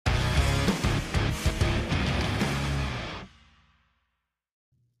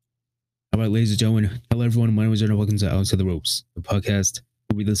All right, ladies and gentlemen, hello everyone. My name is Jonah. Welcome to Outside the Ropes, the podcast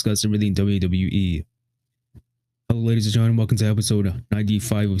where we discuss everything WWE. Hello, ladies and gentlemen. Welcome to episode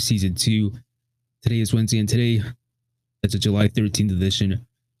 95 of season 2. Today is Wednesday, and today is the July 13th edition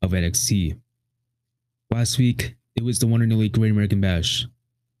of NXT. Last week, it was the one and only Great American Bash.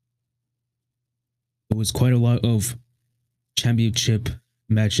 There was quite a lot of championship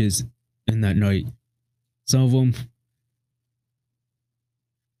matches in that night. Some of them,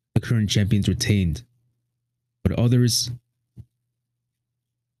 the current champions retained, but others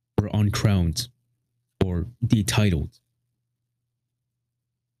were uncrowned or detitled.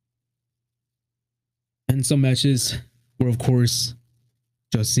 And some matches were, of course,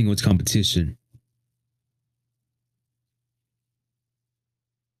 just singles competition.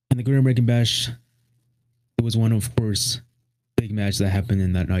 In the Great American Bash, there was one, of course, big match that happened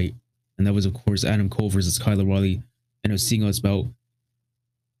in that night. And that was, of course, Adam Cole versus Kyle O'Reilly in a singles bout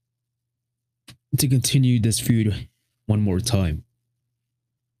to continue this feud one more time.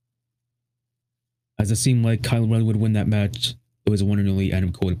 As it seemed like Kyle O'Reilly would win that match, it was the one and only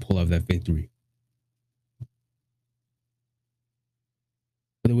Adam Cole to pull out that victory.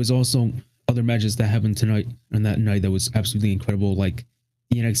 But there was also other matches that happened tonight and that night that was absolutely incredible, like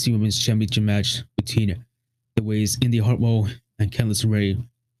the NXT Women's Championship match between the Ways, Indy Hartwell and Candice LeRae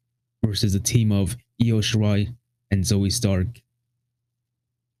versus the team of Io Shirai and Zoe Stark.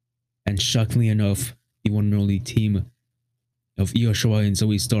 And shockingly enough, the one and only team of Io Shirai and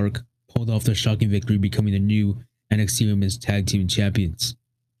Zoe Stark pulled off the shocking victory, becoming the new NXT Women's Tag Team Champions.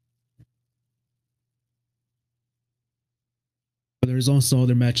 But there's also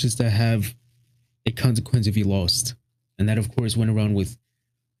other matches that have a consequence if you lost. And that, of course, went around with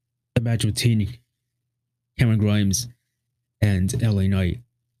the match between Cameron Grimes and LA Knight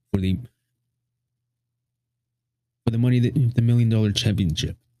for the $1 million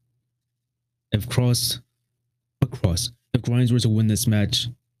championship. If Grimes were to win this match,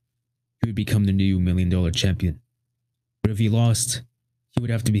 he would become the new $1 million champion. But if he lost, he would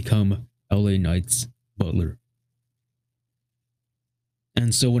have to become LA Knight's butler.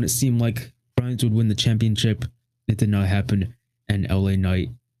 And so when it seemed like Grimes would win the championship, it did not happen, and LA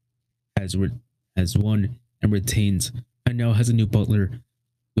Knight has won and retains, and now has a new butler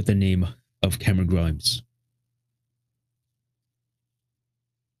with the name of Cameron Grimes.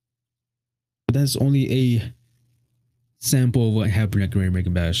 But that's only a sample of what happened at Great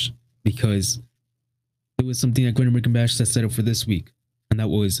American Bash, because it was something at Great American Bash that set up for this week, and that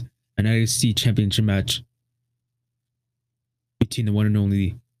was an NXT Championship match between the one and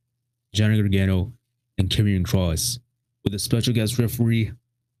only Johnny Gargano and Karrion Kross, with a special guest referee,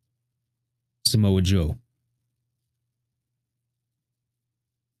 Samoa Joe.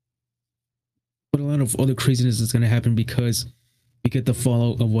 But a lot of other craziness is going to happen because we get the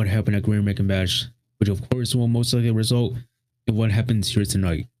fallout of what happened at Great American Bash, which of course will most likely result in what happens here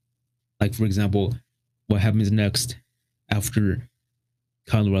tonight. Like, for example, what happens next after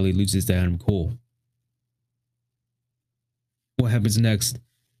Kyle O'Reilly loses to Adam Cole. What happens next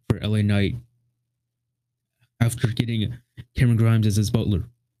for LA Knight after getting Cameron Grimes as his butler.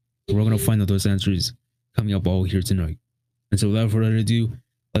 We're going to find out those answers coming up all here tonight. And so without further ado,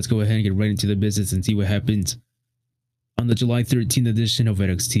 let's go ahead and get right into the business and see what happens on the July 13th edition of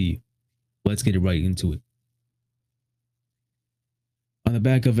NXT. Let's get right into it. On the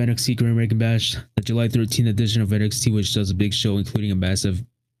back of NXT Great American Bash, the July 13th edition of NXT, which does a big show including a massive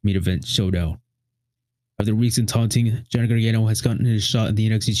main event showdown. After recent taunting, Johnny Gargano has gotten his shot at the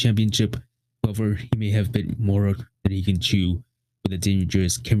NXT Championship. However, he may have bit more than he can chew with the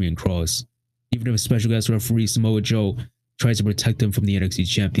dangerous Karrion Kross, even if special guest referee Samoa Joe tries to protect him from the NXT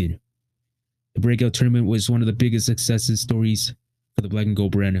champion. The Breakout Tournament was one of the biggest success stories for the Black and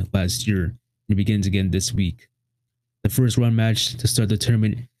Gold brand last year, and it begins again this week. The first round match to start the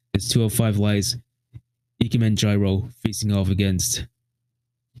tournament is 205 Live's Ikemen Jiro facing off against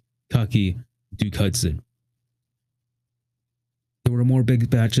Kaki Duke Hudson. There were more big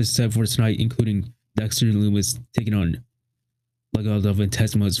matches set for tonight, including Dexter Lumis taking on Legado del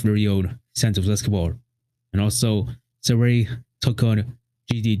Fantasma's very own Santos Escobar, and also Saray took on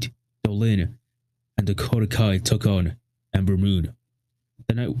GD Dolin, and Dakota Kai took on Ember Moon.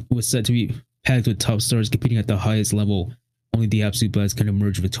 The night was set to be packed with top stars competing at the highest level. Only the absolute best can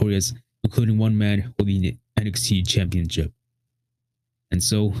emerge victorious, including one man holding the NXT Championship. And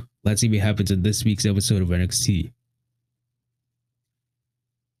so, let's see what happens in this week's episode of NXT.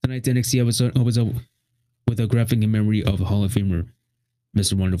 Tonight's NXT episode opens up with a graphic in memory of Hall of Famer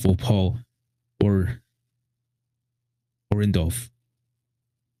Mr. Wonderful Paul Orndorff,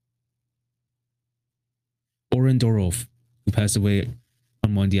 who passed away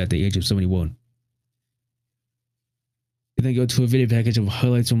on Monday at the age of 71. We then go to a video package of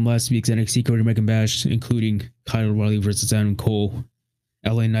highlights from last week's NXT Great American Bash, including Kyle O'Reilly versus Adam Cole,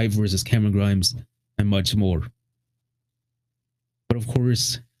 LA Knight versus Cameron Grimes, and much more. But of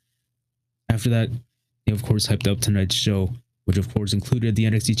course, after that, they of course hyped up tonight's show, which of course included the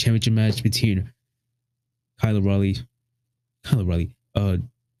NXT Championship match between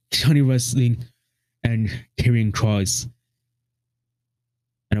Johnny Wrestling, and Karrion Kross,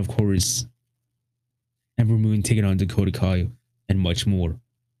 and of course, Ember Moon taking on Dakota Kai, and much more.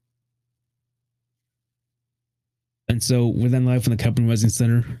 And so we're then live from the Captain Wrestling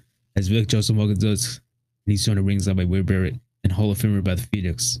Center as Vic Joseph welcomes us, and he's joined the ringside by Wade Barrett and Hall of Famer Beth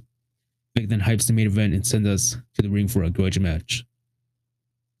Phoenix. Vic then hypes the main event and sends us to the ring for a grudge match.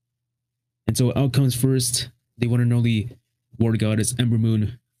 And so out comes first the one and only War Goddess Ember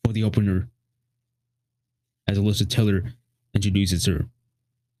Moon for the opener, as Alyssa Taylor introduces her.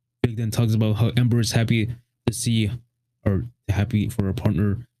 Vic then talks about how Ember is happy for her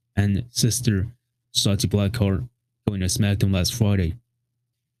partner and sister Shotzi Blackheart going to SmackDown last Friday.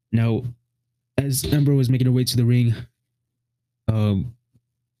 Now, as Ember was making her way to the ring, a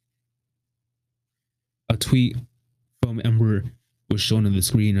tweet from Ember was shown on the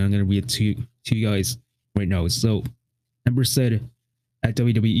screen, and I'm going to read it to you guys right now. So, Ember said, "At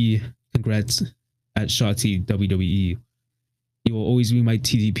WWE, congrats at Shotzi WWE. You will always be my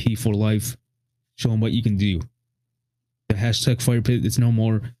TDP for life. Show them what you can do. The hashtag Fire Pit is no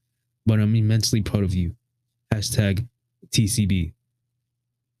more, but I'm immensely proud of you. Hashtag TCB."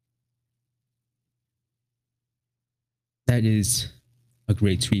 That is a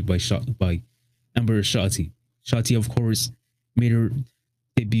great tweet by Ember Shotzi. Shotzi, of course, made her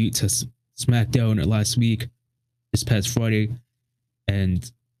debut to SmackDown last week, this past Friday,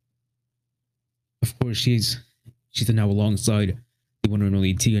 and of course she's now alongside the one and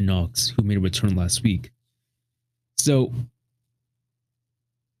only Tegan Nox, who made a return last week. So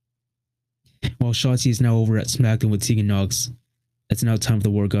while Shotzi is now over at SmackDown with Tegan Nox, it's now time for the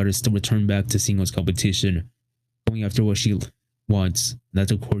War Goddess to return back to singles competition, going after what she wants, and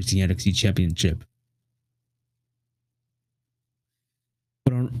that's of course the NXT Championship.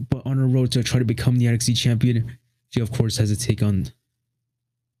 But on her road to try to become the NXT Champion, she of course has to take on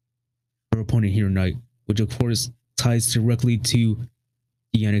her opponent here tonight, which of course ties directly to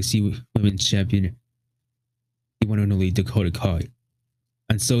the NXT Women's Champion, the one and only Dakota Kai.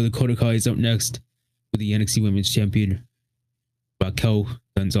 And so Dakota Kai is up next with the NXT Women's Champion, Raquel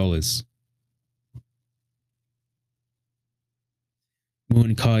Gonzalez. Moon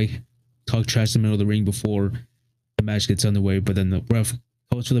and Kai talk trash in the middle of the ring before the match gets underway, but then the ref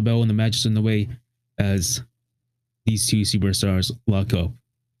calls for the bell and the match is in the way as these two superstars lock up.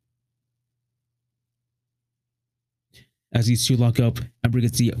 As these two lock up, Ember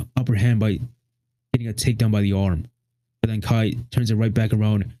gets the upper hand by getting a takedown by the arm. But then Kai turns it right back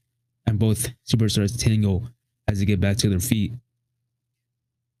around, and both superstars tangle as they get back to their feet.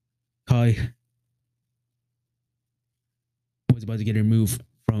 Kai was about to get a move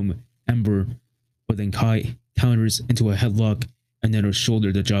from Ember, but then Kai counters into a headlock and then her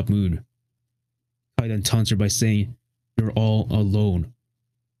shoulder to drop Moon. Kai then taunts her by saying, "You're all alone."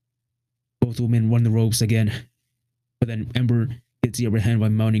 Both women run the ropes again, but then Ember gets the upper hand by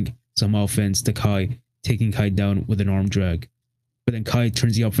mounting some offense to Kai, taking Kai down with an arm drag. But then Kai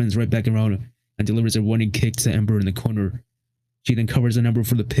turns the offense right back around and delivers a running kick to Ember in the corner. She then covers an Ember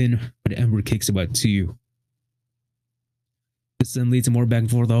for the pin, but Ember kicks about 2. This then leads to more back and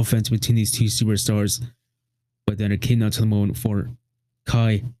forth offense between these two superstars, but then it came down to the moment for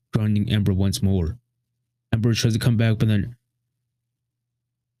Kai grounding Ember once more. Ember tries to come back, but then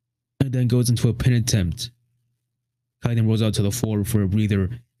goes into a pin attempt. Kai then rolls out to the floor for a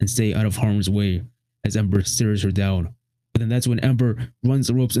breather and stay out of harm's way as Ember stares her down. But then that's when Ember runs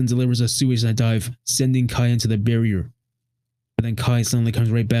the ropes and delivers a suicide dive, sending Kai into the barrier. But then Kai suddenly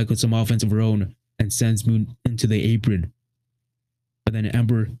comes right back with some offense of her own and sends Moon into the apron. But then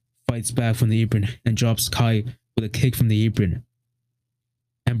Ember fights back from the apron and drops Kai with a kick from the apron.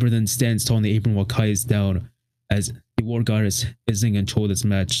 Ember then stands tall on the apron while Kai is down, as the War Goddess is in control of this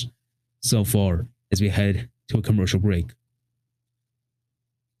match so far as we head to a commercial break.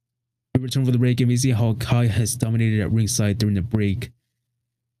 We return for the break and we see how Kai has dominated at ringside during the break.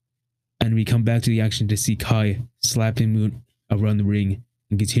 And we come back to the action to see Kai slapping Moon around the ring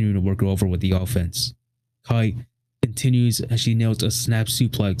and continuing to work her over with the offense. Kai continues as she nails a snap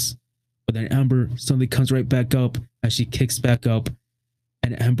suplex, but then Ember suddenly comes right back up as she kicks back up,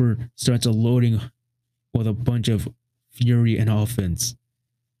 and Ember starts loading with a bunch of fury and offense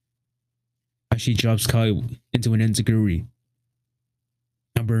as she drops Kai into an enziguri.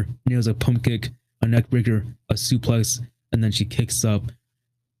 Ember nails a pump kick, a neck breaker, a suplex, and then she kicks up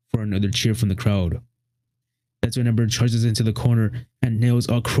for another cheer from the crowd. That's when Ember charges into the corner and nails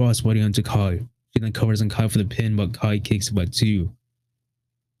a crossbody onto Kai. She then covers on Kai for the pin, but Kai kicks by 2.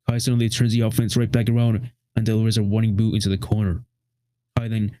 Kai suddenly turns the offense right back around and delivers a running boot into the corner. Kai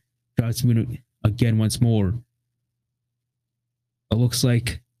then drops Moon again once more. It looks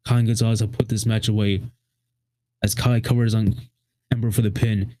like Kai and Gonzalez have put this match away as Kai covers on Ember for the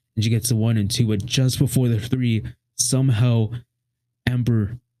pin and she gets the 1 and 2, but just before the 3, somehow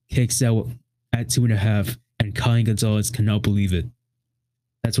Ember kicks out at 2.5 and Kai and Gonzalez cannot believe it.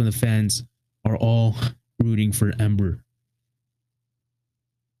 That's when the fans are all rooting for Ember.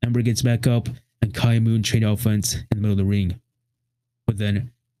 Ember gets back up and Kai and Moon trade offense in the middle of the ring. But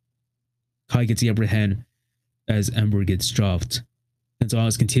then Kai gets the upper hand as Ember gets dropped.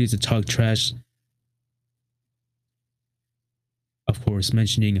 Gonzalez continues to talk trash, of course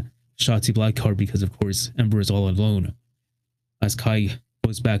mentioning Shotzi Blackheart because of course Ember is all alone as Kai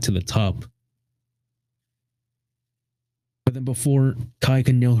goes back to the top. But then before Kai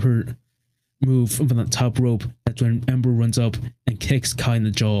can nail her move from the top rope, that's when Ember runs up and kicks Kai in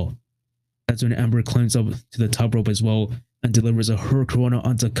the jaw. That's when Ember climbs up to the top rope as well and delivers a hurricanrana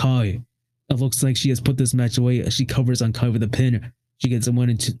onto Kai. It looks like she has put this match away as she covers on Kai with a pin. She gets a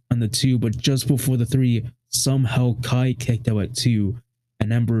 1 on the 2, but just before the 3, somehow Kai kicked out at 2,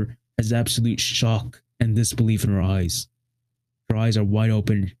 and Ember has absolute shock and disbelief in her eyes. Her eyes are wide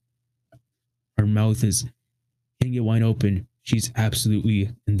open. Her mouth is hanging wide open. She's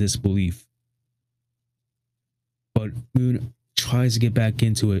absolutely in disbelief. But Moon tries to get back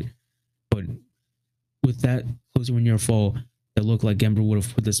into it, but with that closer near fall, it looked like Ember would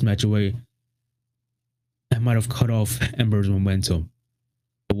have put this match away and might have cut off Ember's momentum.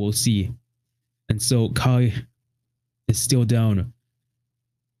 But we'll see. And so Kai is still down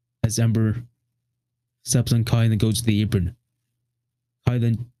as Ember steps on Kai and then goes to the apron. Kai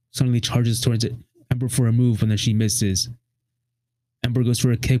then suddenly charges towards Ember for a move, and then she misses. Ember goes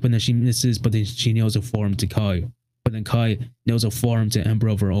for a kick, but then she misses, but then she nails a forearm to Kai. But then Kai nails a forearm to Ember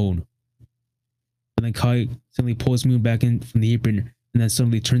of her own. But then Kai suddenly pulls Moon back in from the apron, and then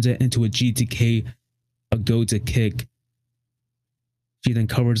suddenly turns it into a GTK, a go-to kick. She then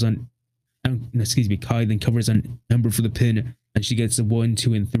covers on, Kai then covers on Ember for the pin, and she gets the 1,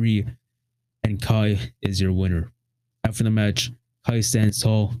 2, and 3, and Kai is your winner. After the match, Kai stands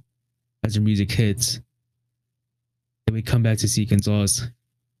tall as her music hits. Then we come back to see Gonzalez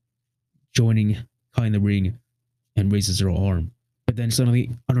joining Kai in the ring and raises her arm. But then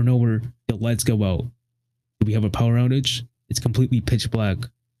suddenly, out of nowhere, the lights go out. Do we have a power outage? It's completely pitch black.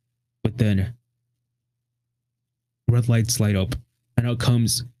 But then red lights light up, and out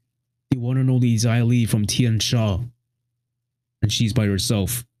comes the one and only Xia Li from Tian Sha. And she's by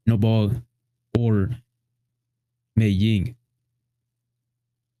herself. No Ball or Mei Ying.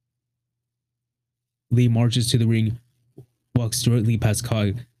 Li marches to the ring, walks directly past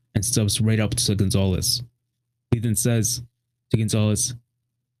Kai, and steps right up to Gonzalez. He then says to Gonzalez,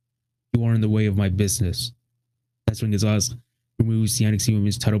 "You are in the way of my business." That's when Gonzalez removes the NXT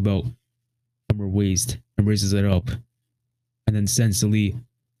Women's title belt from her waist and raises it up, and then sends to Lee,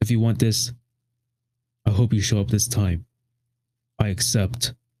 "If you want this, I hope you show up this time. I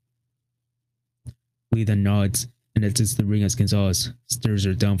accept." Lee then nods and exits the ring as Gonzalez stares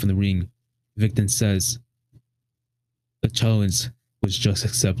her down from the ring. Vic then says, "The challenge was just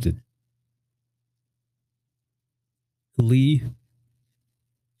accepted." Lee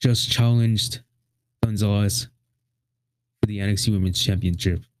just challenged Gonzalez for the NXT Women's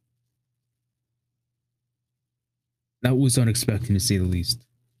Championship. That was unexpected, to say the least.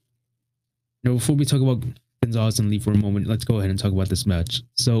 Now, before we talk about Gonzalez and Lee for a moment, let's go ahead and talk about this match.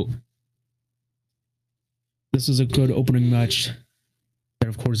 So, this was a good opening match that,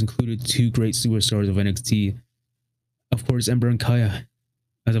 of course, included 2 great superstars of NXT. Of course, Ember and Kaya,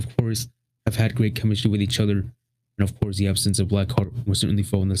 as of course, have had great chemistry with each other. And of course, the absence of Blackheart was certainly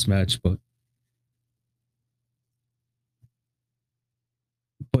felt in this match. But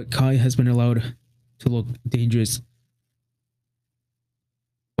Kai has been allowed to look dangerous,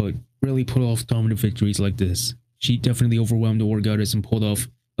 but really pull off dominant victories like this. She definitely overwhelmed the War Goddess and pulled off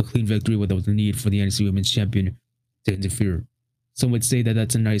a clean victory without the need for the NXT Women's Champion to interfere. Some would say that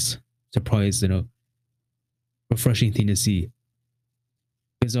that's a nice surprise and a refreshing thing to see.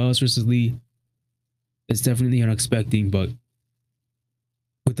 Gonzalez versus Lee is definitely unexpected, but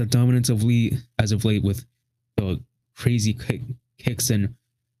with the dominance of Lee as of late, with the crazy kicks and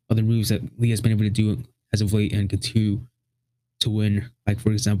other moves that Lee has been able to do as of late and continue to win, like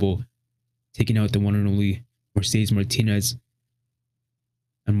for example, taking out the one and only Mercedes Martinez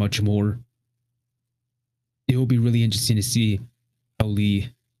and much more. It will be really interesting to see how Lee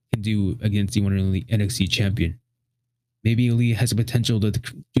can do against the one and only NXT champion. Maybe Lee has the potential to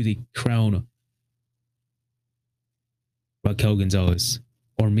do the crown Raquel Gonzalez,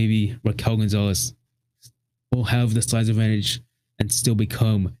 or maybe Raquel Gonzalez will have the size advantage and still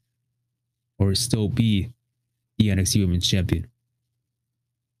become or still be the NXT Women's Champion.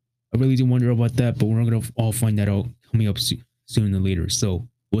 I really do wonder about that, but we're going to all find that out coming up sooner than later. So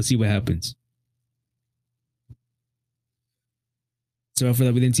we'll see what happens. So after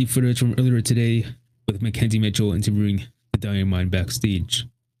that, we then see footage from earlier today with Mackenzie Mitchell interviewing the Diamond backstage.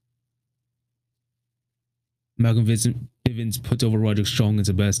 Malcolm Bivens puts over Roderick Strong as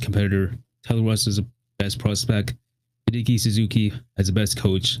the best competitor, Tyler Ross as the best prospect, Hideki Suzuki as the best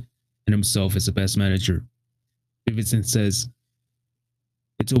coach, and himself as the best manager. Bivens says,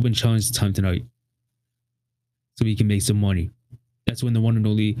 "It's open challenge time tonight, so we can make some money." That's when the one and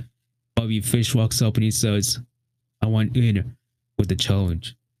only Bobby Fish walks up and he says, "I want in with the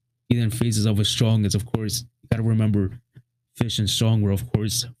challenge." He then faces off with Strong, as of course, you gotta remember, Fish and Strong were of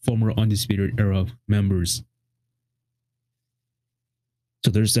course former Undisputed Era members. So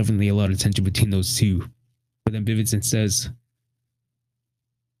there's definitely a lot of tension between those two. But then Bivens says,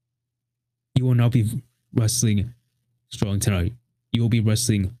 "You will not be wrestling Strong tonight. You will be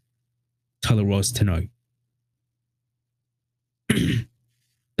wrestling Tyler Ross tonight."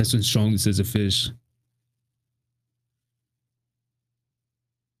 That's when Strong says to Fish,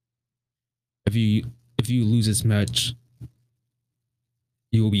 If you lose this match,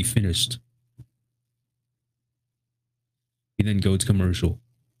 you will be finished." We then go to commercial.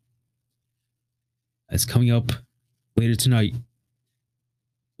 As coming up later tonight,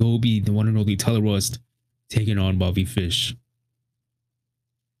 it will be the one and only Tyler Ross taking on Bobby Fish.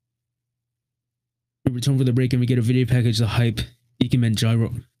 We return for the break and we get a video package to hype Ikemen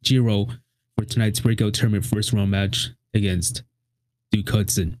Jiro for tonight's breakout tournament first round match against Duke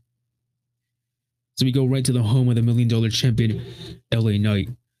Hudson. So we go right to the home of the $1 million champion, LA Knight,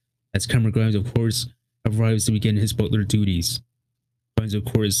 as Cameron Grimes, of course, arrives to begin his butler duties. Grimes, of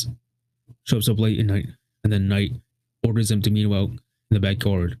course, shows up late at night, and then Knight orders him to meet him out in the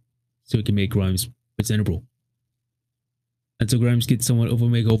backyard so he can make Grimes presentable. And so Grimes gets somewhat of a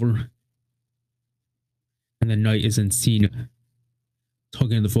makeover, and then Knight is then seen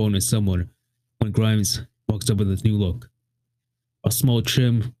talking on the phone with someone when Grimes walks up with his new look. A small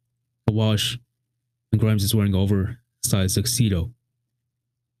trim, a wash, and Grimes is wearing oversized tuxedo.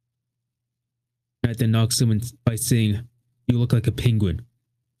 Knight then knocks him by saying, "You look like a penguin."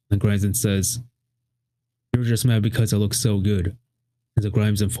 And Grimes then says, "You're just mad because I look so good." And so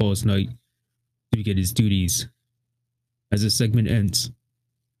Grimes then follows Knight to begin his duties. As this segment ends,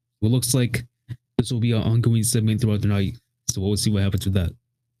 it looks like this will be an ongoing segment throughout the night, so we'll see what happens with that.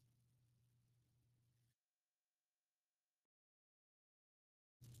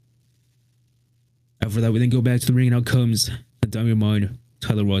 After that, we then go back to the ring and out comes the Diamond Mine,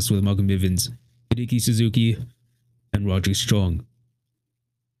 Tyler Ross with Malcolm Bivens, Hideki Suzuki, and Roderick Strong.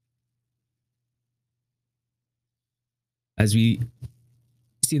 As we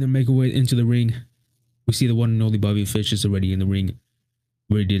see them make their way into the ring, we see the one and only Bobby Fish is already in the ring,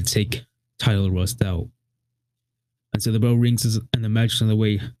 ready to take Tyler Ross out. And so the bell rings and the match is on the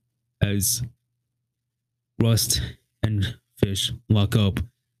way as Rust and Fish lock up,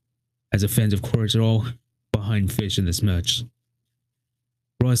 as the fans, of course, are all behind Fish in this match.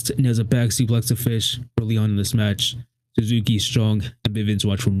 Rust nails a back suplex to Fish early on in this match. Suzuki, Strong, and Bivens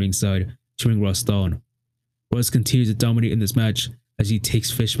watch from ringside, cheering Rust on. Rust continues to dominate in this match as he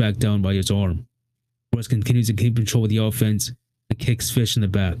takes Fish back down by his arm. Rust continues to keep control of the offense and kicks Fish in the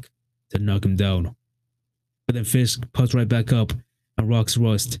back to knock him down. But then Fish pops right back up and rocks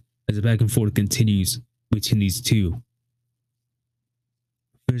Rust as the back and forth continues between these two.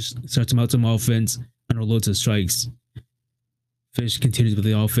 Fish starts him out some offense and unloads the strikes. Fish continues with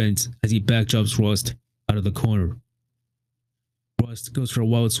the offense as he backdrops Rust out of the corner. Rust goes for a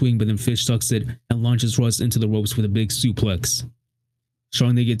wild swing, but then Fish sucks it and launches Rust into the ropes with a big suplex.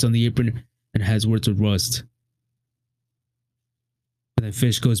 Strong then gets on the apron and has words with Rust. But then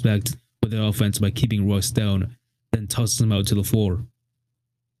Fish goes back with the offense by keeping Rust down, then tosses him out to the floor.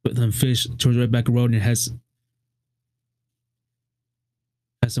 But then Fish turns right back around and has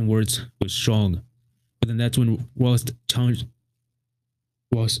some words with Strong. But then that's when Rust challenges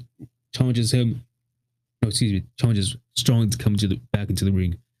Strong to come back into the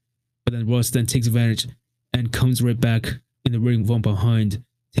ring. But then Rust then takes advantage and comes right back in the ring from behind,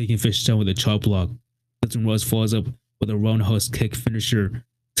 taking Fish down with a chop block. That's when Rust falls up with a roundhouse kick finisher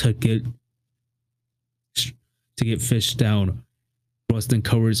to get Fish down. Rust then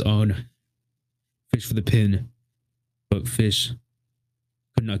covers on Fish for the pin, but Fish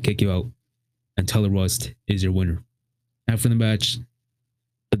could not kick you out, and Tyler Rust is your winner. After the match,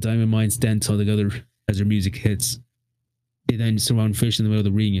 the Diamond Mine stand tall together as their music hits. They then surround Fish in the middle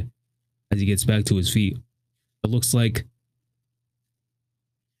of the ring as he gets back to his feet. It looks like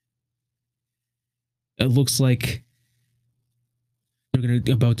they're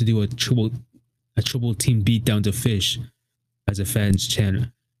about to do a triple team beatdown to Fish as the fans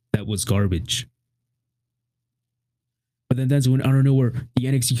chant, "That was garbage." But then that's when, out of nowhere, the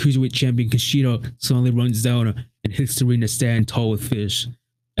NXT Cruiserweight Champion Kushida suddenly runs down and hits the ring to stand tall with Fish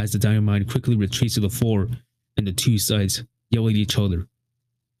as the Dynamite quickly retreats to the floor and the two sides yell at each other.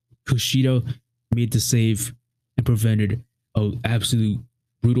 Kushida made the save and prevented an absolute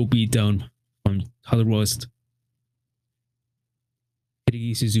brutal beatdown from Tyler Rust,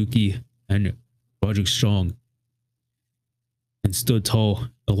 Hideki Suzuki, and Roderick Strong, and stood tall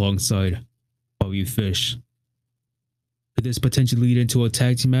alongside Bobby Fish. Could this potentially lead into a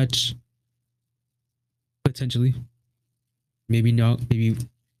tag team match? Potentially. Maybe not. Maybe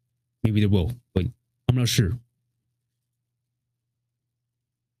they will. But I'm not sure.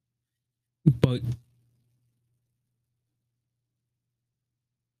 But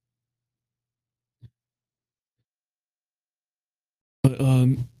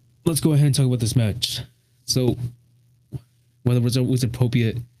let's go ahead and talk about this match. So whether the result was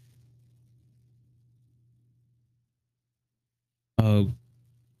appropriate,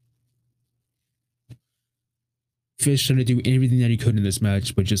 Fish tried to do everything that he could in this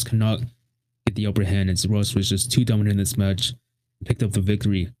match, but just could not get the upper hand, and Ross was just too dominant in this match, picked up the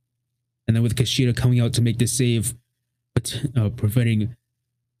victory. And then with Kushida coming out to make the save, but preventing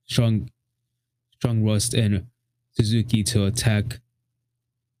Strong Rust and Suzuki to attack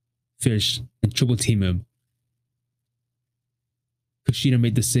Fish and triple team him. Kushida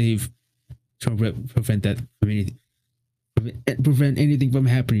made the save to prevent anything from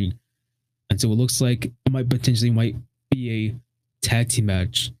happening. And so it looks like it might be a tag team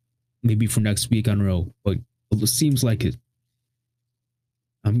match, maybe for next week. I don't know, but it seems like it.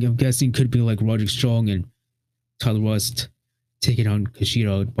 I'm guessing could be like Roderick Strong and Tyler Rust taking on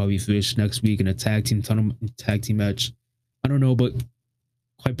Kushida, Bobby Fish next week in a tag team match. I don't know, but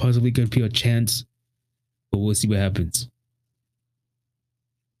quite possibly could be a chance, but we'll see what happens.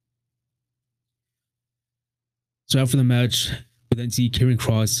 So after the match, we then see Karrion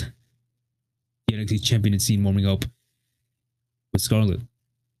Kross, the NXT champion, and scene warming up with Scarlett.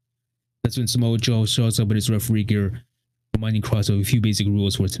 That's when Samoa Joe shows up in his referee gear, reminding Kross of a few basic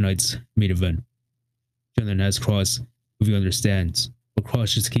rules for tonight's main event. Joe then asks Kross if he understands, but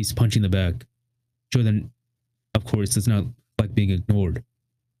Kross just keeps punching the bag. Joe then, of course, does not like being ignored.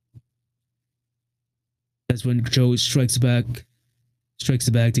 That's when Joe strikes the bag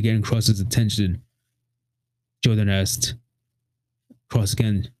to get Kross's attention. Joe then asked Kross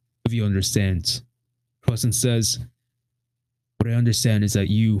again if he understands. Kross then says, "What I understand is that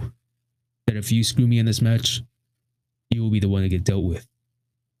if you screw me in this match, you will be the one to get dealt with."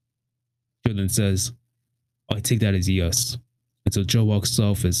 Joe then says, "I take that as a yes." And so Joe walks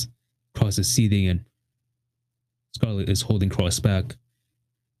off as Kross is seething and Scarlett is holding Kross back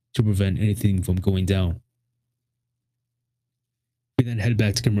to prevent anything from going down. We then head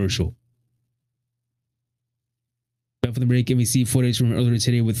back to commercial. Back from the break, and we see footage from earlier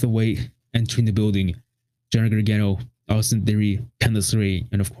today with The Way entering the building. Johnny Gargano, Austin Theory, Candice LeRae,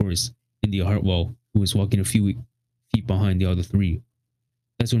 and of course, India Hartwell, who was walking a few feet behind the other three.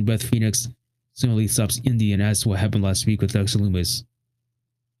 That's when Beth Phoenix suddenly stops Indy and asks what happened last week with Dexter Lumis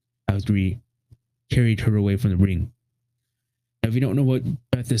after he carried her away from the ring. Now, if you don't know what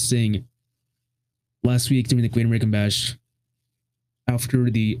Beth is saying, last week during the Great American Bash,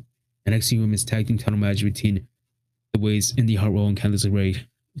 after the NXT Women's Tag Team title match between The Ways, Indy Hartwell, and Candice LeRae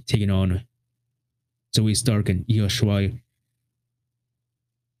taking on Zoe Stark and Io Shirai.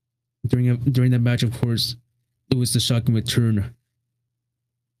 During that match, of course, it was the shocking return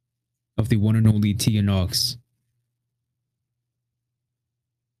of the one and only Tegan Nox.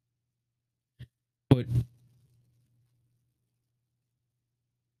 But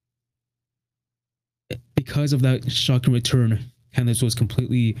because of that shocking return, Candice was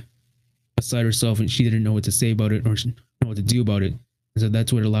completely beside herself, and she didn't know what to say about it or know what to do about it. And so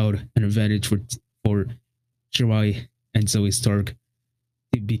that's what allowed an advantage for Shirai and Zoe Stark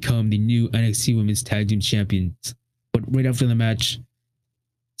to become the new NXT Women's Tag Team Champions. But right after the match,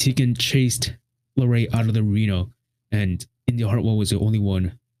 Tegan chased LeRae out of the arena, and India Hartwell was the only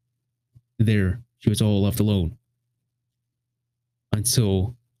one there. She was all left alone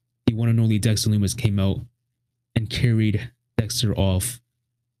until the one and only Dexter Lumis came out and carried Dexter off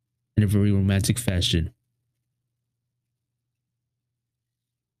in a very romantic fashion.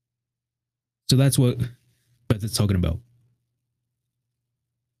 So that's what Beth is talking about.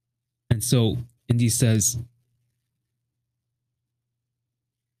 And so Indy says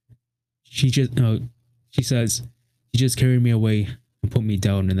she says he just carried me away and put me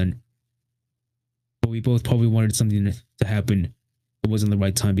down, and then but we both probably wanted something to happen. It wasn't the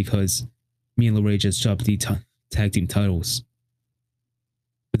right time because me and LeRae just dropped the tag team titles.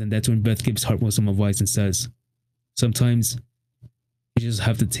 But then that's when Beth gives Hartwell some advice and says, sometimes you just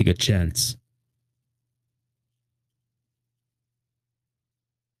have to take a chance.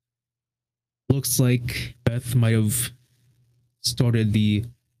 Looks like Beth might have started the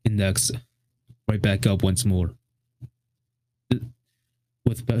index right back up once more.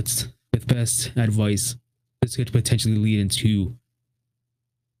 With Beth's advice, this could potentially lead into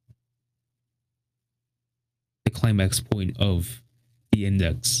the climax point of the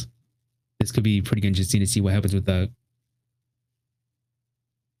index. This could be pretty interesting to see what happens with that.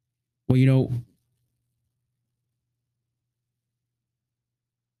 Well,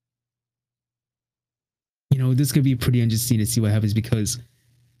 this could be pretty interesting to see what happens because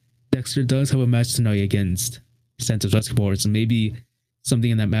Dexter does have a match tonight against Santos Escobar, so maybe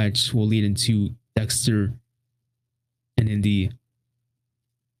something in that match will lead into Dexter and Indy,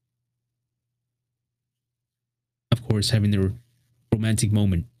 of course, having their romantic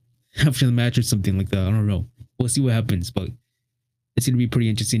moment after the match or something like that. I don't know. We'll see what happens, but it's going to be pretty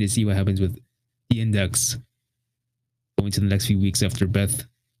interesting to see what happens with the index going to the next few weeks after Beth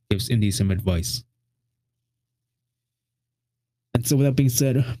gives Indy some advice. And so with that being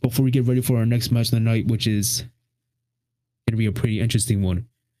said, before we get ready for our next match of the night, which is going to be a pretty interesting one,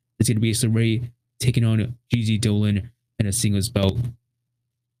 it's going to be Saray taking on GG Dolan in a singles bout.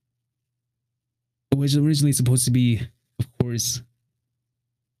 It was originally supposed to be, of course,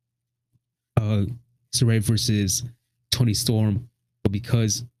 Saray versus Toni Storm, but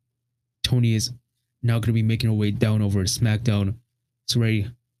because Toni is now going to be making her way down over SmackDown, Saray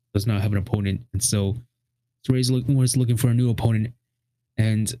does not have an opponent, and so Saray's looking for a new opponent,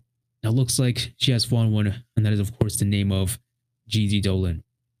 and it looks like she has found one, and that is, of course, the name of GG Dolan.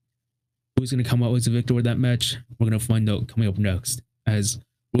 Who's going to come out as a victor with that match? We're going to find out coming up next, as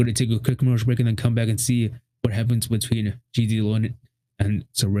we're going to take a quick commercial break and then come back and see what happens between GG Dolan and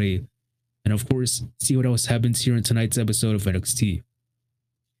Saray, and of course, see what else happens here in tonight's episode of NXT.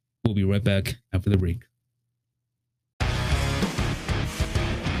 We'll be right back after the break.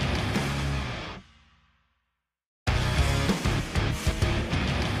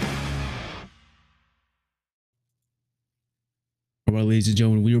 Alright, ladies and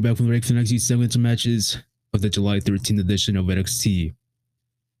gentlemen, we are back from the break for the next few segments of matches of the July 13th edition of NXT.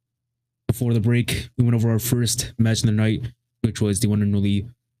 Before the break, we went over our first match of the night, which was the one and only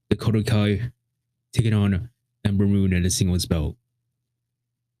Dakota Kai taking on Ember Moon at a singles belt.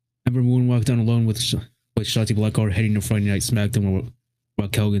 Ember Moon walked down alone with Shotzi Blackheart heading to Friday Night SmackDown, where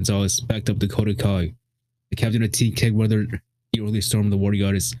Raquel Gonzalez backed up Dakota Kai. The captain of Team Keg weathered the early storm of the War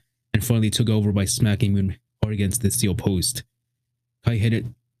Goddess and finally took over by smacking Moon hard against the steel post. Kai hit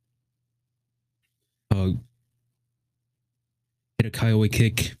a Kaioway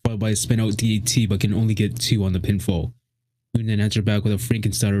kick followed by a spin out DDT, but can only get 2 on the pinfall. Moon then answered back with a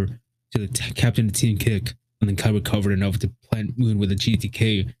Frankensteiner to the captain of Team Kick, and then Kai recovered enough to plant Moon with a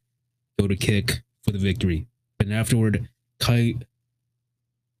GTK go to kick for the victory. And afterward, Xia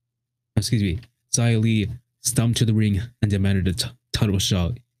Li stumped to the ring and demanded a title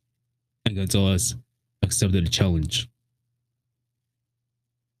shot, and Gonzalez accepted the challenge.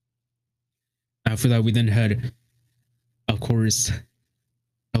 After that, we then had, of course,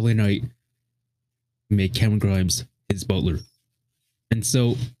 LA Knight made Cameron Grimes his butler. And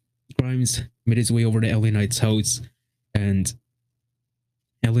so Grimes made his way over to LA Knight's house, and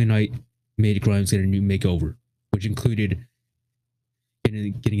LA Knight made Grimes get a new makeover, which included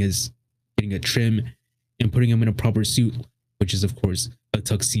getting a trim and putting him in a proper suit, which is, of course, a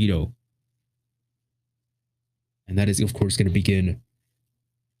tuxedo. And that is, of course, going to begin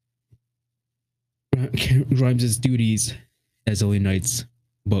Grimes' duties as LA Knight's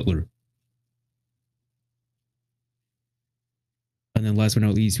butler. And then last but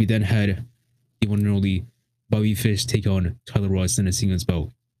not least, we then had the one and only Bobby Fish take on Tyler Ross in a singles bout.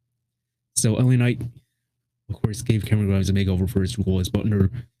 So LA Knight, of course, gave Cameron Grimes a makeover for his role as butler,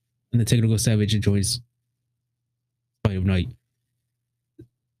 and the Technical Savage enjoys Fight of Night.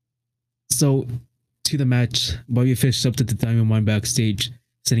 So, to the match, Bobby Fish stepped at the Diamond Mine backstage,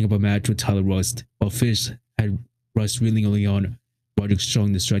 setting up a match with Tyler Rust, while Fish had Rust reeling early on. Roderick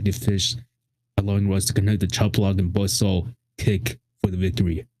Strong distracted Fish, allowing Rust to connect the chop block and buzzsaw, kick for the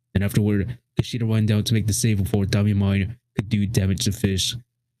victory. And afterward, Kushida ran down to make the save before Dami Mine could do damage to Fish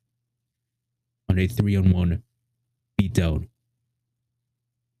on a 3-on-1 beatdown.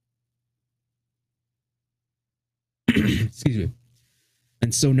 Excuse me.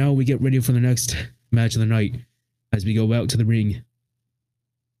 And so now we get ready for the next match of the night as we go out to the ring.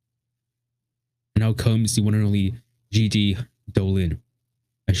 And out comes the one and only Gigi Dolin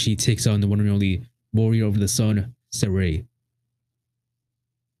as she takes on the one and only Warrior of the Sun, Saray.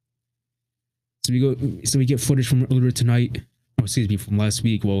 So we get footage from earlier tonight, or excuse me, from last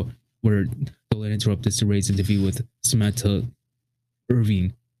week, where Dolin interrupted Saray's interview with Samantha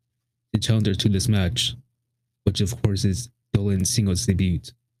Irving to challenge her to this match, which of course is Dolin's singles debut.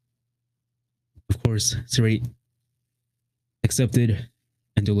 Of course, Saray accepted,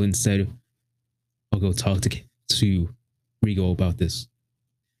 and Dolin said, "I'll go talk to Regal about this."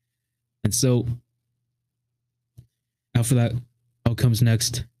 And so, after that, out comes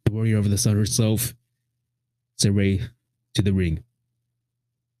next the Warrior of the Sun herself, Saray, to the ring.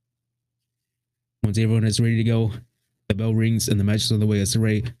 Once everyone is ready to go, the bell rings and the match is on the way as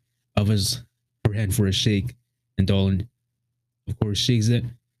Saray offers her hand for a shake, and Dolin, of course, shakes it,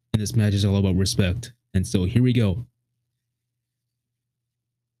 and this match is all about respect. And so here we go.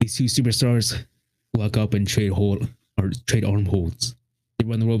 These two superstars lock up and trade arm holds. They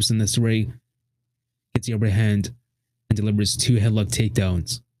run the ropes and Saray gets the upper hand and delivers 2 headlock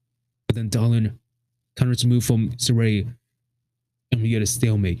takedowns. But then Dolin counters a move from Saray and we get a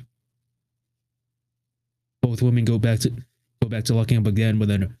stalemate. Both women go back to locking up again, but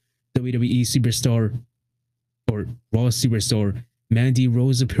then WWE superstar or Raw superstar Mandy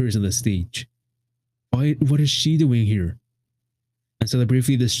Rose appears on the stage. What is she doing here? And so they're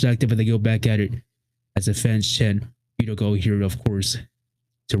briefly distracted, but they go back at it as the fans chant, "You don't go here," of course,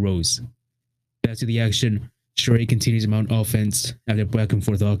 to Rose. Back to the action, Saray continues to mount offense after back and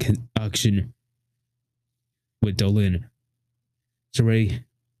forth action with Dolin. Saray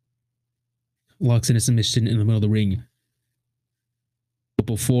locks in a submission in the middle of the ring. But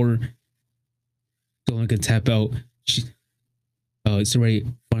before Dolin can tap out,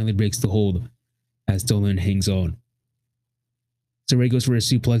 Saray finally breaks the hold as Dolin hangs on. Saray goes for a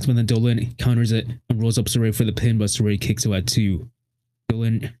suplex, but then Dolin counters it and rolls up Saray for the pin, but Saray kicks out at 2.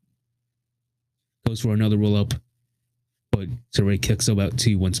 Dolin goes for another roll up, but Saray kicks out at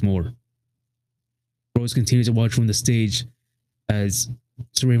 2 once more. Rose continues to watch from the stage as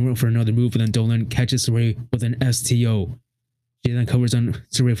Saray went for another move, but then Dolin catches Saray with an STO. She then covers on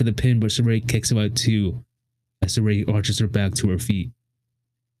Saray for the pin, but Saray kicks out at 2 as Saray arches her back to her feet.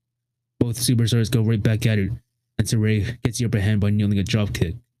 Both superstars go right back at it, and Saray gets the upper hand by nailing a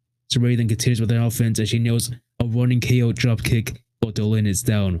dropkick. Saray then continues with an offense as she nails a running KO dropkick while Dolin is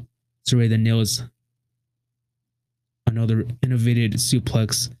down. Saray then nails another innovated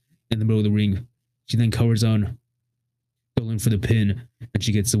suplex in the middle of the ring. She then covers on Dolin for the pin, and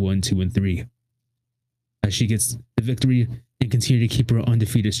she gets the 1, 2, and 3. As she gets the victory and continue to keep her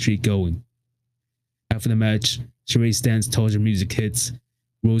undefeated streak going. After the match, Saray stands tall as her music hits.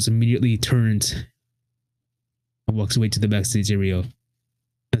 Rose immediately turns and walks away to the backstage area.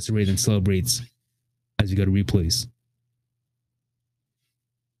 As Saray then celebrates as we go to replays.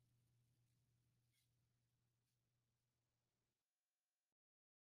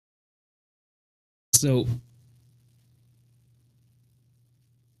 So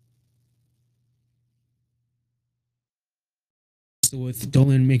with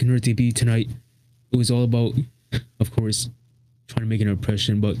Dolin making her debut tonight, it was all about, of course, trying to make an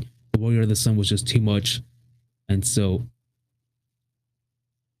impression, but the Warrior of the Sun was just too much. And so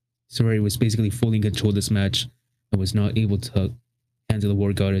Saray was basically fully in control of this match and was not able to handle the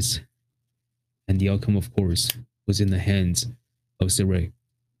War Goddess. And the outcome, of course, was in the hands of Saray.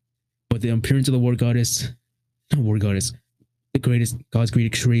 But the appearance of the War Goddess, the greatest God's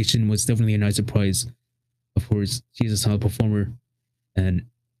greatest creation, was definitely a nice surprise. Of course, she's a solid performer, and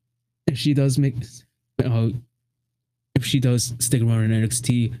if she does stick around in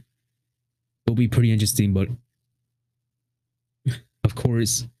NXT, it'll be pretty interesting. But of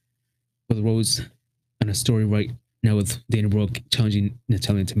course, with Rose and a story right now with Dana Brooke challenging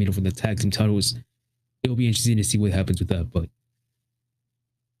Natalya and Tamina for the tag team titles, it'll be interesting to see what happens with that. But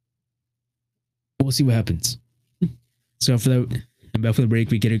we'll see what happens. So after that, and after the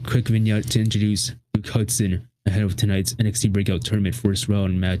break, we get a quick vignette to introduce Luke Hudson ahead of tonight's NXT Breakout Tournament first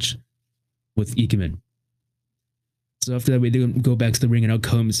round match with Ikemen. So after that, we go back to the ring, and out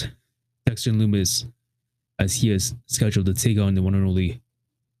comes Dexter Lumis as he is scheduled to take on the one and only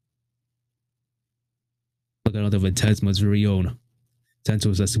Legado de Fantasma's very own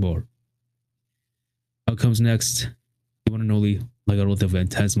Santos Escobar. Out comes next the one and only Legado del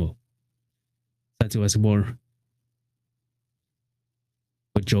Fantasma. Santo Escobar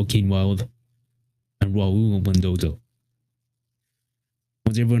with Joaquin Wild and Raul Mendoza.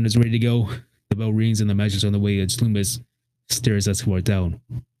 Once everyone is ready to go, the bell rings and the match is on the way as Lumis stares Escobar down.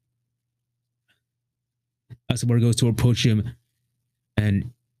 Escobar goes to approach him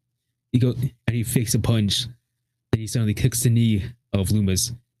and he fakes a punch. Then he suddenly kicks the knee of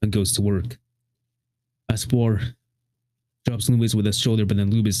Lumis and goes to work. Escobar drops Lumis with a shoulder, but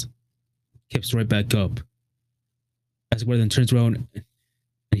then Lumis kicks right back up. Escobar then turns around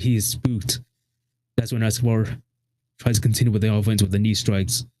and he is spooked. That's when Escobar tries to continue with the offense with the knee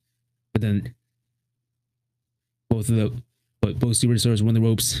strikes. But then both superstars run the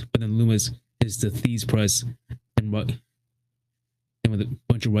ropes, but then Lumis hits the thieves press and with a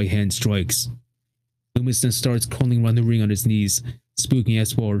bunch of right hand strikes. Lumis then starts crawling around the ring on his knees, spooking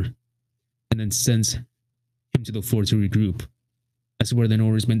Escobar, and then sends him to the floor to regroup. Escobar then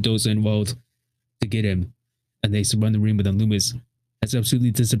orders Mendoza and Wild to get him, and they surround the ring, but then Lumis has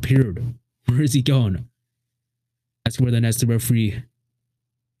absolutely disappeared. Where is he gone? Escobar then asks the referee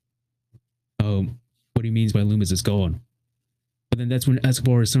what he means by Lumis is gone. But then that's when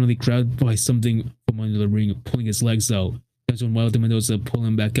Escobar is suddenly grabbed by something from under the ring, pulling his legs out. That's when Wild and Mendoza pull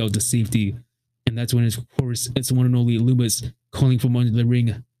him back out to safety. And that's when, of course, it's the one and only Lumis calling from under the ring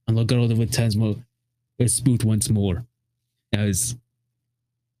and Legado del Fantasma is spooked once more. As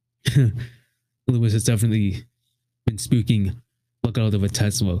Lumis has definitely been spooking Legado del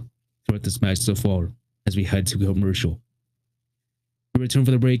Fantasma throughout this match so far as we head to commercial. We return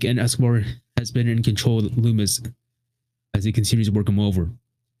for the break and Escobar has been in control of Lumis as he continues to work him over.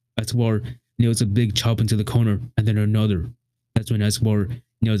 Escobar nails a big chop into the corner and then another. That's when Escobar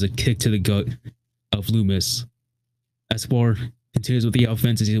nails a kick to the gut of Lumis. Escobar continues with the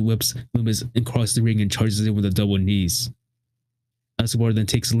offense as he whips Lumis across the ring and charges him with the double knees. Escobar then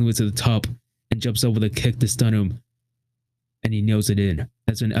takes Lumis to the top and jumps up with a kick to stun him, and he nails it in.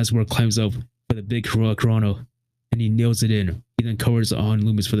 That's when Escobar climbs up for the big Huracana and he nails it in. He then covers on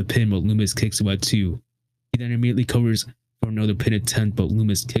Lumis for the pin, but Lumis kicks him out too. He then immediately covers for another pin attempt, but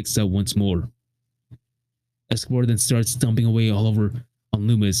Lumis kicks out once more. Escobar then starts stomping away all over on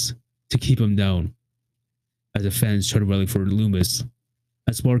Lumis to keep him down as the fans try to rally for Lumis.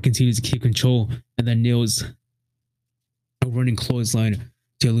 Escobar continues to keep control and then nails a running clothesline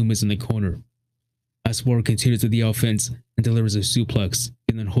to Lumis in the corner. Escobar continues with the offense and delivers a suplex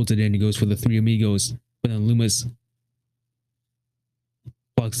and then holds it in and goes for the Three Amigos, but then Lumis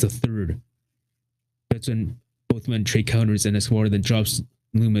blocks the third. That's when both men trade counters and Escobar then drops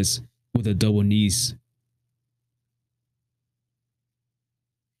Lumis with a double knees.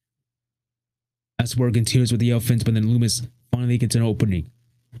 Escobar continues with the offense, but then Lumis finally gets an opening.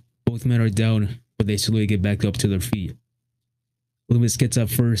 Both men are down, but they slowly get back up to their feet. Lumis gets up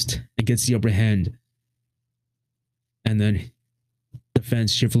first and gets the upper hand. And then the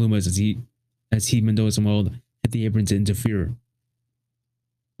fans cheer for Lumis as he Mendoza and Wild hit the apron to interfere.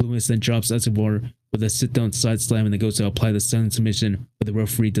 Lumis then drops Escobar with a sit-down side slam and then goes to apply the silent submission, but the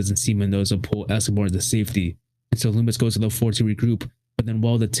referee doesn't see Mendoza pull Escobar to safety. And so Lumis goes to the floor to regroup, but then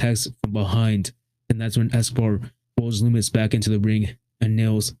Wild attacks from behind, and that's when Escobar rolls Lumis back into the ring and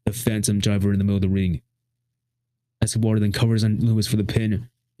nails the Phantom Driver in the middle of the ring. Escobar then covers on Lumis for the pin, and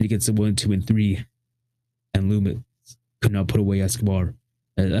he gets the 1, 2, and 3, and Lumis could not put away Escobar,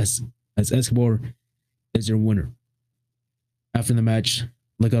 as Escobar is their winner. After the match,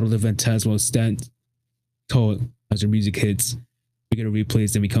 Legado del Fantasma stands tall as their music hits. We get a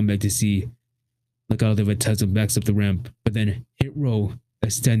replays, then we come back to see Legado del Fantasma backs up the ramp, but then Hit Row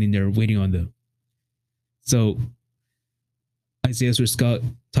is standing there waiting on them. So Isaiah Scott,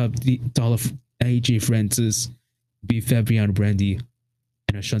 Top Dolph, AJ Francis, B. Fabiano Brandy,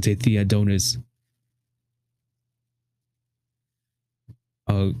 and Ashante Thea Adonis.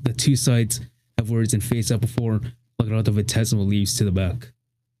 The two sides have words and face up before Legado del Fantasma leaves to the back.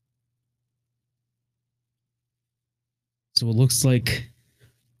 So it looks like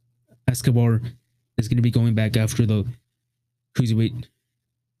Escobar is going to be going back after the cruiserweight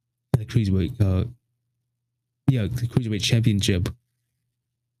championship.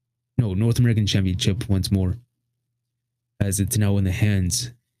 No, North American Championship once more, as it's now in the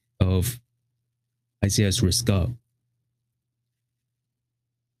hands of Isaiah Scott.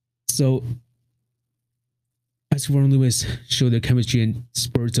 So Escobar and Lumis show their chemistry in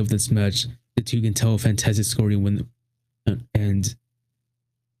spurts of this match. The two can tell a fantastic story and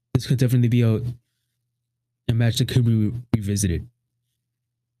this could definitely be a match that could be revisited.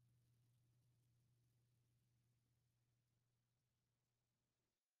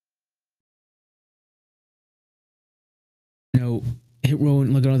 Now, Hit Row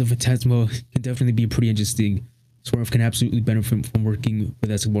and Legado de Fantasma can definitely be pretty interesting. Swerve can absolutely benefit from working with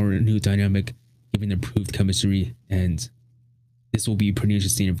Escobar in a new dynamic, given improved chemistry, and this will be pretty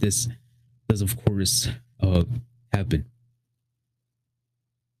interesting if this does, of course, happen.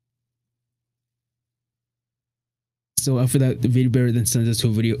 So after that, the video bearer then sends us to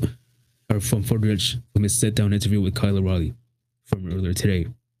a video or from footage from his sit-down interview with Kyle O'Reilly from earlier today.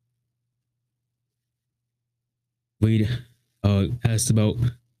 Wade asked about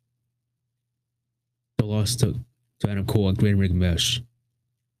the loss to Adam Cole at Great American Bash.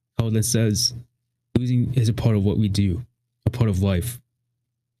 Kyle then says, losing is a part of what we do, a part of life.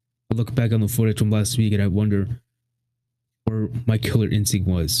 I look back on the footage from last week and I wonder where my killer instinct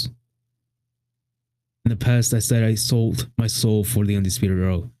was. In the past, I said I sold my soul for the Undisputed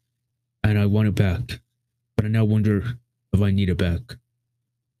Era, and I want it back, but I now wonder if I need it back.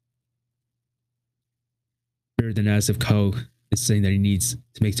 Bear then asks if Kyle is saying that he needs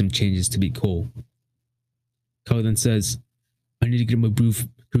to make some changes to beat Cole. Kyle then says, I need to get my groove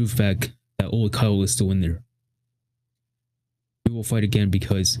back, that old Kyle is still in there. We will fight again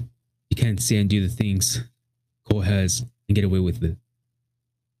because you can't say and do the things Cole has and get away with it.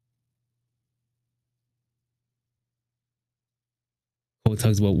 Cole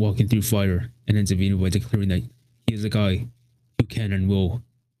talks about walking through fire and ends the video by declaring that he is a guy who can and will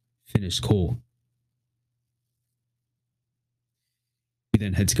finish Cole. We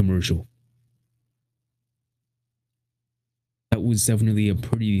then head to commercial. That was definitely a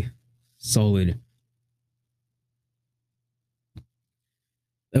pretty solid.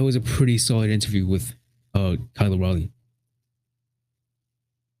 That was a pretty solid interview with Kyle O'Reilly.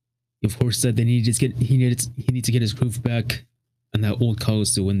 He of course said that he needs to get his groove back, and that old Kyle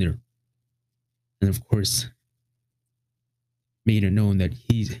is still in there. And of course, made it known that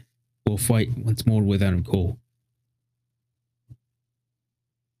he will fight once more with Adam Cole.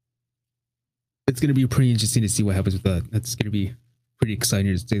 It's going to be pretty interesting to see what happens with that. That's going to be pretty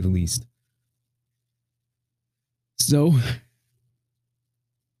exciting to say the least. So,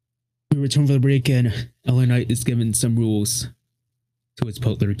 we return for the break and LA Knight is given some rules to its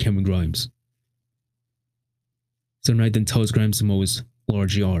butler, Cameron Grimes. So Knight then tells Grimes to mow his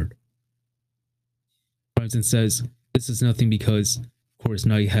large yard. Grimes then says this is nothing because, of course,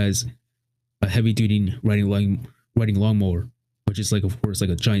 Knight has a heavy-duty riding lawnmower, which is like, of course, like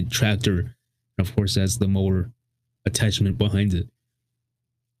a giant tractor. And of course, has the mower attachment behind it.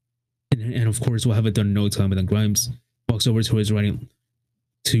 And of course, we'll have it done in no time. But then Grimes walks over to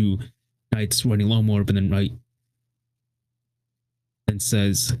Knight's riding lawnmower, but then Knight then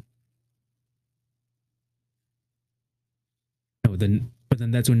says, "No." But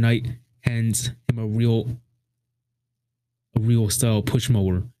then that's when Knight hands him a real style push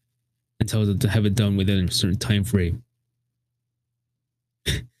mower and tells him to have it done within a certain time frame.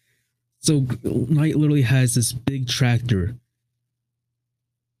 So Knight literally has this big tractor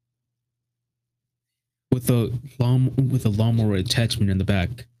with a lawnmower attachment in the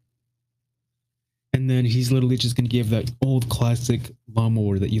back. And then he's literally just going to give that old classic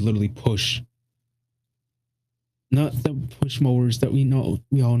lawnmower that you literally push. Not the push mowers that we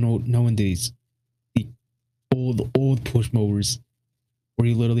all know nowadays. The old push mowers where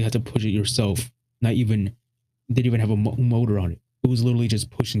you literally have to push it yourself. Didn't even have a motor on it. It was literally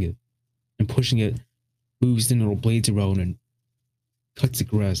just pushing it. And pushing it moves the little blades around and cuts the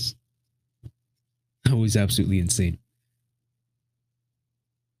grass. That was absolutely insane.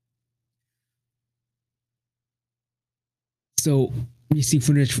 So we see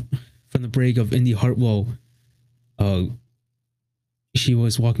footage from the break of Indy Hartwell. She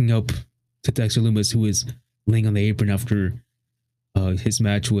was walking up to Dexter Lumis, who was laying on the apron after his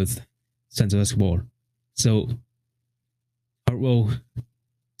match with Santos Escobar. So Hartwell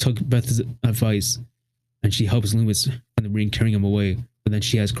took Beth's advice and she helps Lumis in the ring, carrying him away, but then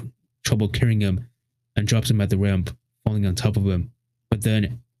she has trouble carrying him and drops him at the ramp, falling on top of him. But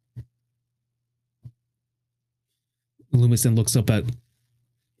then Lumis then looks up at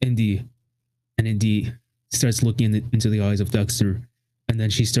Indy, and Indy starts looking into the eyes of Dexter, and then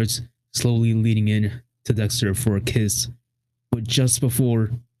she starts slowly leading in to Dexter for a kiss. But just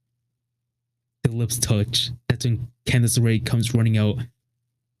before the lips touch, that's when Candice LeRae comes running out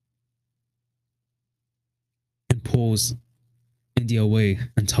and pulls Indy away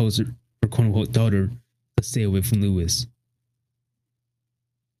and tells her quote-unquote daughter to stay away from Lewis.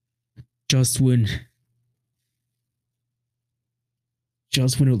 Just when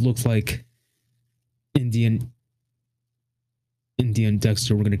it looked like Indy and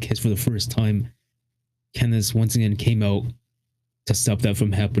Dexter were going to kiss for the first time, Candice once again came out to stop that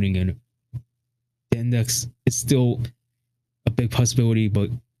from happening, and the index is still a big possibility, but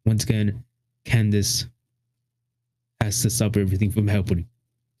once again, Candice has to stop everything from happening.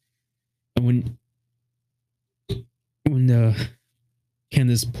 And when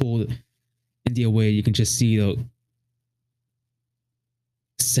Candice pulled India away, you can just see the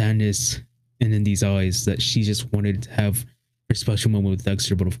sadness in Indy's eyes that she just wanted to have her special moment with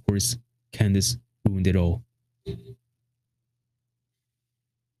Dexter, but of course, Candice ruined it all.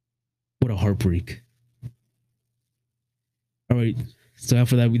 What a heartbreak. Alright, so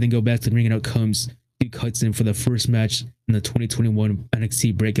after that, we then go back to the ring, and out comes Duke Hudson for the first match in the 2021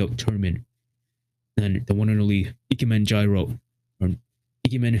 NXT Breakout Tournament. And the one and only Ikemen Gyro, or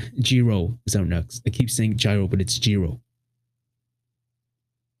Ikemen Jiro, is out next. I keep saying Gyro, but it's Jiro.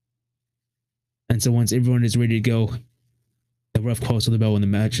 And so once everyone is ready to go, the ref calls for the bell and the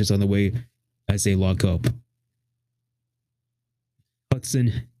match is on the way as they lock up.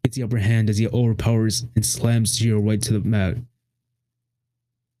 Hudson gets the upper hand as he overpowers and slams Jiro right to the mat.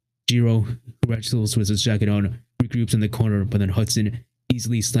 Jiro, who wrestles with his jacket on, regroups in the corner, but then Hudson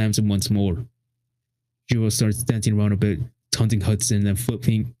easily slams him once more. Jiro starts dancing around a bit, taunting Hudson, and then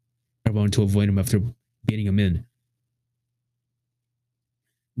flipping around to avoid him after beating him in.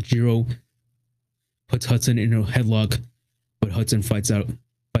 Jiro puts Hudson in a headlock, but Hudson fights out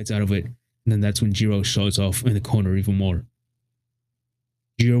of it, and then that's when Jiro shows off in the corner even more.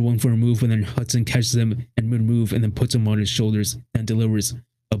 Jiro went for a move, and then Hudson catches him in mid-move and then puts him on his shoulders and delivers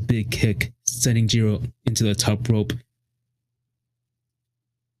a big kick, sending Jiro into the top rope.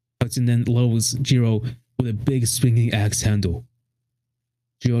 Hudson then lowers Jiro with a big swinging axe handle.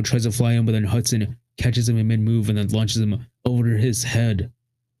 Jiro tries to fly him, but then Hudson catches him in mid-move and then launches him over his head.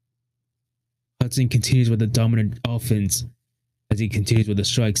 Hudson continues with the dominant offense as he continues with the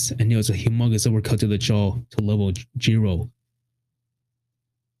strikes and nails a humongous uppercut to the jaw to level Jiro.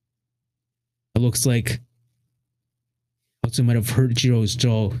 It looks like Hudson might have hurt Jiro's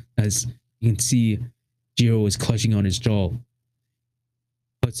jaw, as you can see Jiro is clutching on his jaw.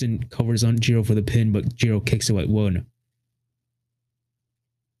 Hudson covers on Jiro for the pin, but Jiro kicks it at one.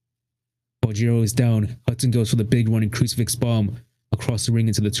 While Jiro is down, Hudson goes for the big running crucifix bomb across the ring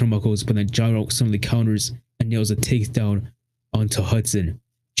into the turnbuckles, but then Jiro suddenly counters and nails a takedown onto Hudson.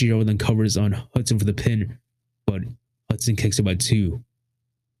 Jiro then covers on Hudson for the pin, but Hudson kicks it by two.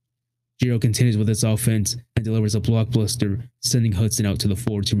 Jiro continues with his offense and delivers a blockbuster, sending Hudson out to the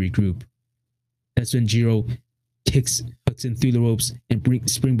floor to regroup. That's when Jiro kicks Hudson through the ropes and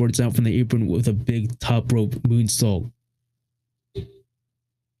springboards out from the apron with a big top rope moonsault.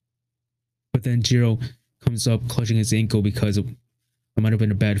 But then Jiro comes up clutching his ankle because it might have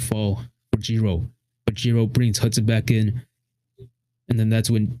been a bad fall for Jiro. But Jiro brings Hudson back in, and then that's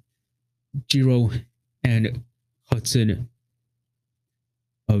when Jiro and Hudson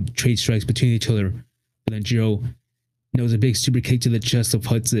trade strikes between each other. But then Jiro nails a big super kick to the chest of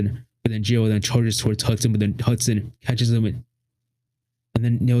Hudson. But then Jiro then charges towards Hudson, but then Hudson catches him and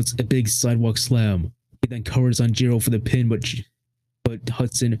then nails a big sidewalk slam. He then covers on Jiro for the pin, but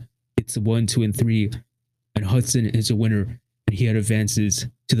Hudson hits the 1, 2, and 3, and Hudson is a winner, and he advances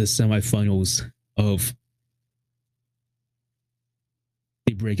to the semifinals of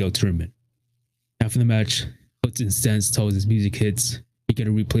the Breakout Tournament. After the match, Hudson stands tall as his music hits. We get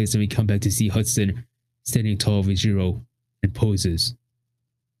a replay, and we come back to see Hudson standing tall with Jiro and poses.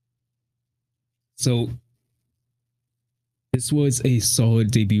 So this was a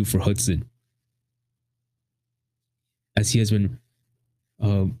solid debut for Hudson, as he has been,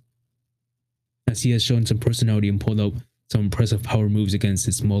 as he has shown some personality and pulled out some impressive power moves against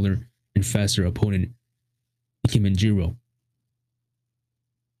his smaller and faster opponent, Ikemen Jiro.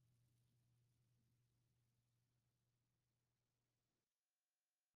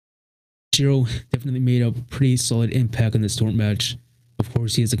 Jiro definitely made a pretty solid impact on the Storm match. Of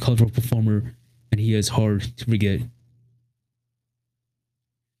course, he is a colorful performer, and he is hard to forget.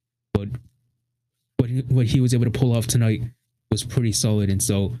 But what he was able to pull off tonight was pretty solid, and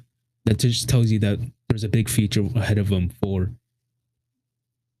so that just tells you that there's a big future ahead of him for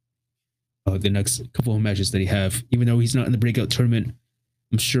the next couple of matches that he have. Even though he's not in the Breakout Tournament,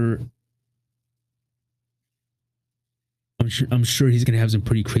 I'm sure he's gonna have some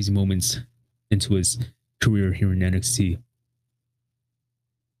pretty crazy moments into his career here in NXT.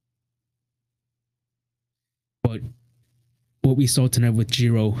 But what we saw tonight with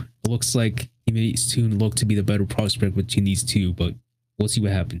Jiro, it looks like he may soon look to be the better prospect between these two, but we'll see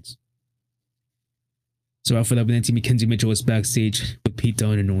what happens. So after that, Nancy Mackenzie Mitchell was backstage with Pete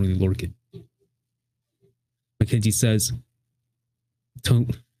Dunne and Orly Lorcan. Mackenzie says to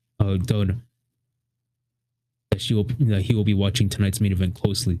Dunne that he will be watching tonight's main event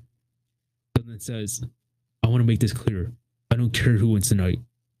closely. Dunne says, "I want to make this clear. I don't care who wins tonight.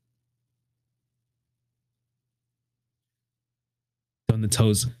 Donna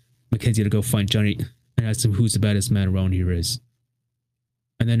tells Mackenzie to go find Johnny and asks him who's the baddest man around here is.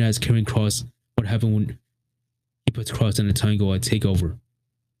 And then asks Karen Cross what happened when he puts Cross in a triangle at TakeOver.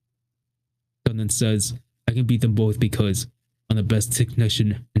 Dunn says, I can beat them both because I'm the best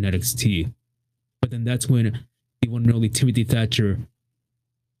technician in NXT. But then that's when the one and only Timothy Thatcher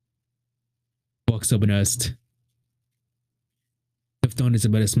walks up and asks if Dunn is the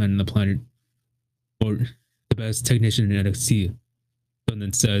baddest man on the planet or the best technician in NXT. Dunn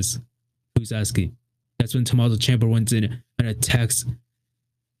then says, who's asking? That's when Tommaso Ciampa runs in and attacks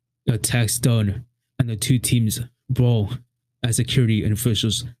Dunn, and the two teams brawl as security and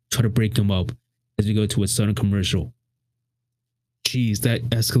officials try to break them up as we go to a sudden commercial. Jeez, that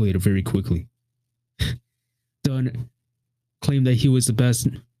escalated very quickly. Dunn claimed that he was the best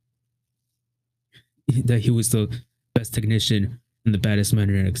technician and the baddest man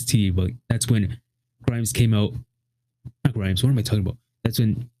in NXT, but that's when Grimes came out. Not Grimes, what am I talking about? That's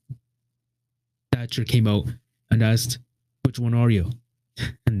when Thatcher came out and asked, which one are you?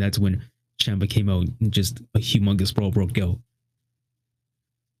 And that's when Ciampa came out and just a humongous brawl broke out.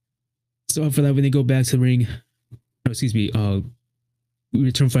 So after that, when they go back to the ring, we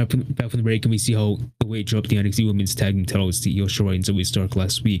return back from the break and we see how the weight dropped the NXT Women's Tag Team titles to Io Shirai and Zoe Stark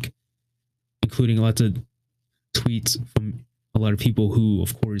last week, including lots of tweets from a lot of people who,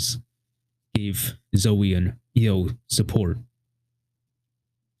 of course, gave Zoe and Io support.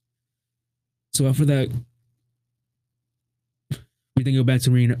 So after that, we then go back to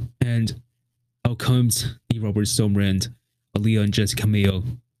the ring and out comes the Robert Stormbrand, Aaliyah and Jessica Mayo,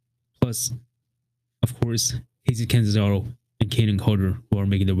 plus, of course, Casey Catanzaro and Kaden Carter, who are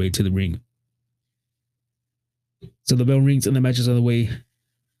making their way to the ring. So the bell rings and the match is on the way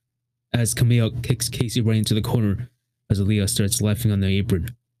as Camille kicks Casey right into the corner as Aaliyah starts laughing on the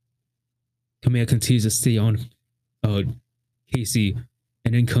apron. Camille continues to stay on Casey,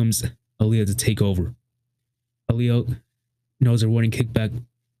 and in comes Aaliyah to take over. Aaliyah knows a running kickback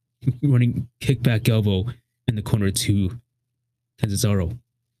elbow in the corner to Catanzaro.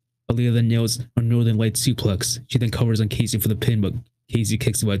 Aaliyah then nails a Northern Light suplex. She then covers on Casey for the pin, but Casey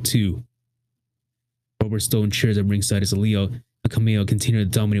kicks about two. Robert Stone cheers at ringside as Aaliyah and Camille continue to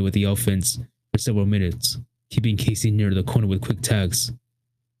dominate with the offense for several minutes, keeping Casey near the corner with quick tags.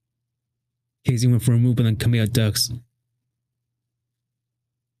 Casey went for a move, and then Camille ducks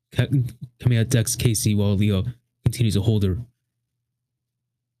Casey while Aaliyah continues to hold her.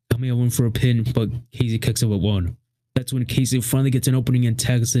 Camille went for a pin, but Casey kicks out at one. That's when Casey finally gets an opening and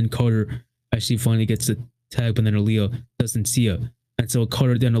tags in Carter as she finally gets the tag, but then Aaliyah doesn't see it. And so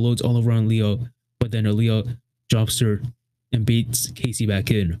Carter then unloads all around Aaliyah, but then Aaliyah drops her and beats Casey back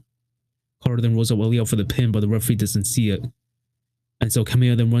in. Carter then rolls up Aaliyah for the pin, but the referee doesn't see it. And so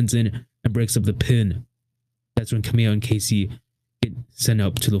Camille then runs in and breaks up the pin. That's when Camille and Casey get sent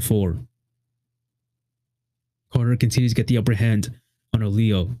up to the floor. Carter continues to get the upper hand on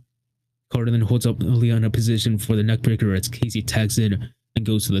Aaliyah. Carter then holds up Aaliyah in a position for the neckbreaker as Casey tags in and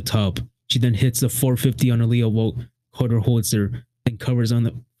goes to the top. She then hits the 450 on Aaliyah while Carter holds her, then covers on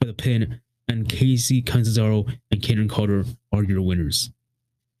for the pin, and Casey Catanzaro and Kaden Carter are your winners.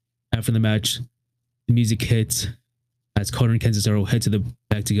 After the match, the music hits as Carter and Catanzaro head to the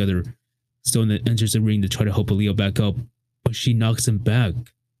back together. Stone then enters the ring to try to help Aaliyah back up, but she knocks him back.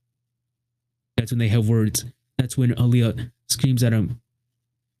 That's when they have words. That's when Aaliyah screams at him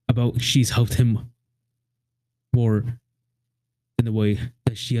about she's helped him more in the way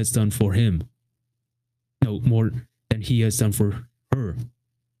that she has done for him. No, more than he has done for her.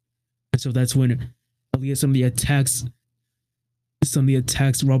 And so that's when Aaliyah suddenly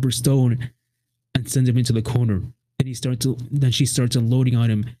attacks Robert Stone and sends him into the corner. Then she starts unloading on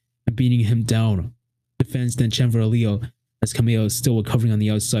him and beating him down. The fans then chant for Aaliyah as Camille is still recovering on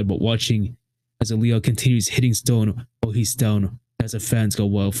the outside, but watching as Aaliyah continues hitting Stone while he's down as the fans go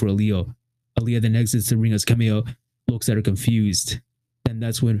wild for Aaliyah. Aaliyah then exits the ring as Camille looks at her confused. Then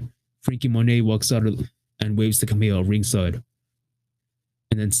that's when Frankie Monet walks out and waves to Camille ringside,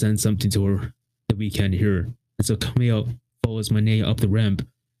 and then sends something to her that we can't hear. And so Camille follows Monet up the ramp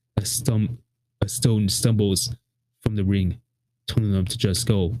as Stone stumbles from the ring, telling them to just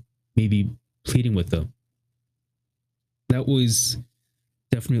go, maybe pleading with them. That was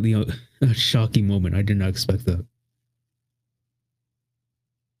definitely a shocking moment. I did not expect that.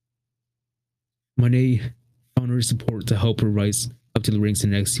 Monet found her support to help her rise up to the rings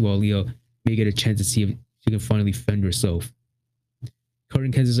and NXT while Aaliyah may get a chance to see if she can finally fend herself. Carter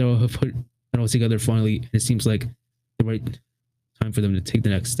and Catanzaro have put it all together finally, and it seems like the right time for them to take the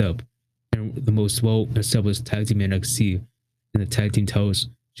next step. And the most well-established tag team in NXT and the tag team titles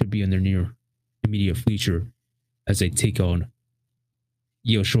should be in their near immediate future as they take on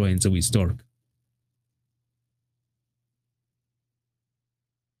Io Shirai and Zoe Stark.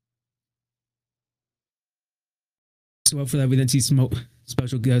 So after that, we then see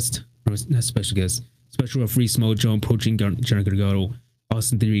special referee Samoa Joe approaching Johnny Gargano,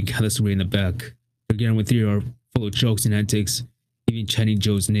 Austin Theory, and Candice LeRae in the back. Gargano and Theory are full of jokes and antics, even chanting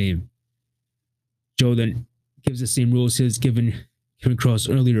Joe's name. Joe then gives the same rules he has given Karen Cross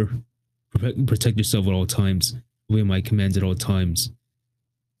earlier: protect yourself at all times, obey my commands at all times.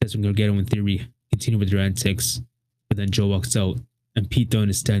 That's when Gargano and Theory continue with their antics, but then Joe walks out, and Pete Dunne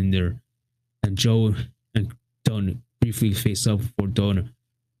is standing there, and Joe and Dunne briefly face up before Dunne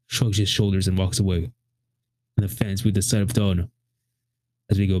shrugs his shoulders and walks away. And the fans with the side of Dunne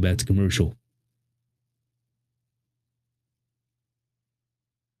as we go back to commercial.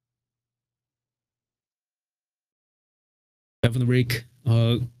 After the break,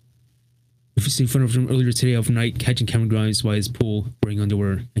 if you see footage from earlier today of Knight catching Cameron Grimes by his pool wearing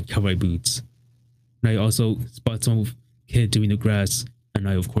underwear and cowboy boots. Knight also spots some kid doing the grass, and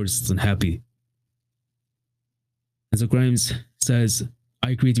Knight of course is unhappy. And so Grimes says,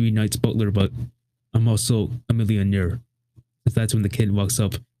 I agree to be Knight's butler, but I'm also a millionaire. So that's when the kid walks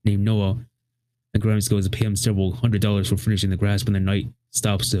up named Noah, and Grimes goes to pay him several $100s for finishing the grass, but then Knight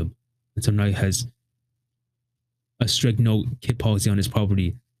stops him. And so Knight has a strict no kid policy on his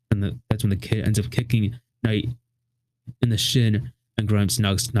property, and that's when the kid ends up kicking Knight in the shin, and Grimes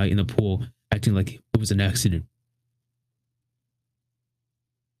knocks Knight in the pool, acting like it was an accident.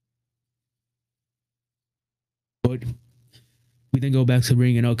 But we then go back to the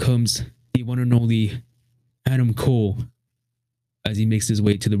ring, and out comes the one and only Adam Cole as he makes his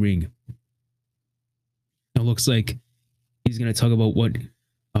way to the ring. It looks like he's going to talk about what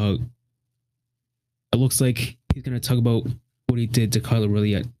he did to Kyle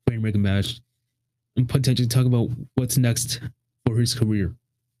O'Reilly at Great American Bash, and potentially talk about what's next for his career.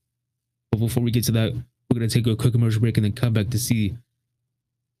 But before we get to that, we're going to take a quick commercial break and then come back to see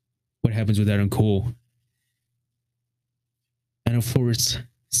what happens with Adam Cole. And of course,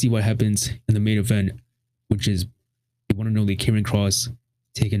 see what happens in the main event, which is the one and only Karrion Kross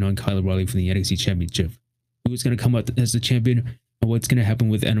taking on Kyle O'Reilly for the NXT Championship. Who's going to come out as the champion, and what's going to happen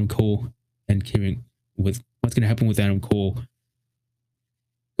with Adam Cole and what's going to happen with Adam Cole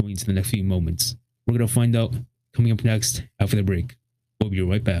going into the next few moments. We're going to find out coming up next after the break. We'll be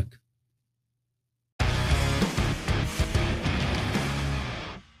right back.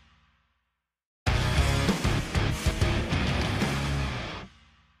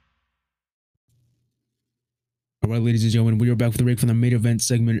 Alright, ladies and gentlemen, we are back with the break from the main event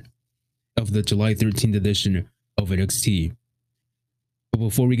segment of the July 13th edition of NXT. But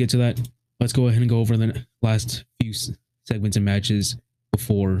before we get to that, let's go ahead and go over the last few segments and matches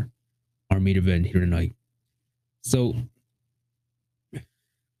before our main event here tonight. So,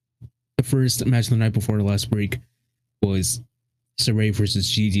 the first match of the night before the last break was Sarray versus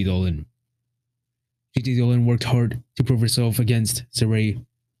Gigi Dolan. Gigi Dolan worked hard to prove herself against Sarray,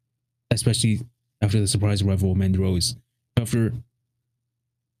 especially after the surprise arrival of Mandy Rose. After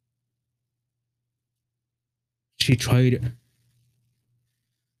she tried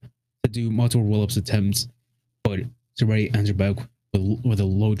to do multiple roll-ups attempts, but Sarray answered back with a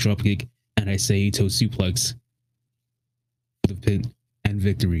low dropkick and a Saito suplex for the pin and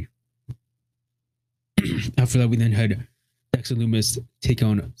victory. After that, we then had Dexter Lumis take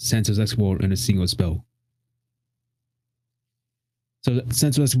on Santos Escobar in a singles spell. So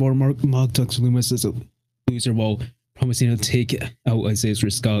Santos Escobar mocked Dexter Lumis as a loser while promising to take out Isaiah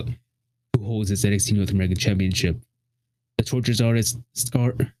Scott, who holds his NXT North American Championship. The Tortures artist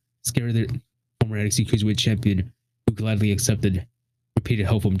scared the former NXT Cruiserweight Champion, who gladly accepted repeated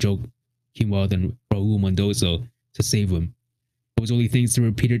help from Joe Quinoa and Raul Mendoza to save him. It was only thanks to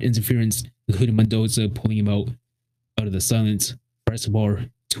repeated interference, including Mendoza pulling him out of the silence, for Escobar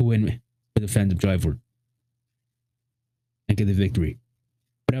to win with a phantom driver and get the victory.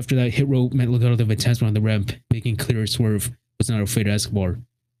 But after that, Hit Row meant look out of attempts on the ramp, making clear Swerve was not afraid of Escobar.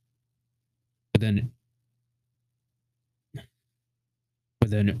 But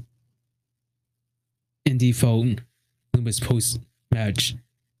then Indy found Lumis post-match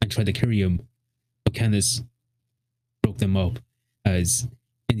and tried to carry him, but Candice broke them up as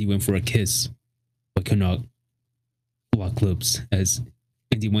Indy went for a kiss, but could not block lips, as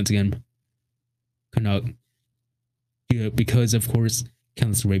Indy once again could not do it because, of course,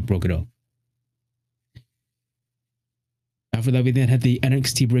 Candice LeRae broke it up. After that, we then had the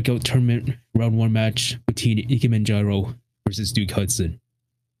NXT Breakout Tournament Round 1 match between Ike Manjaro versus Duke Hudson.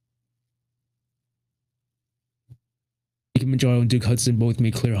 Kilimanjaro and Duke Hudson both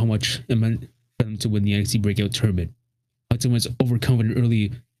made clear how much it meant for them to win the NXT Breakout Tournament. Hudson was overconfident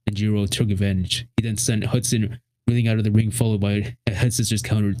early and Jiro took advantage. He then sent Hudson reeling out of the ring, followed by a head scissors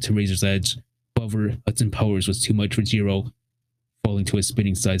counter to Razor's Edge. However, Hudson's powers was too much for Jiro, falling to a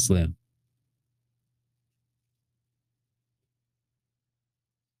spinning side slam.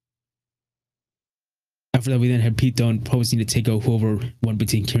 After that, we then had Pete Dunne promising to take out whoever won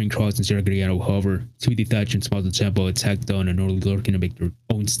between Kieran Cross and Cedric Guerrero. However, Timothy Thatcher and Tommaso Ciampa attacked Dunne and Orly Lorcan to make their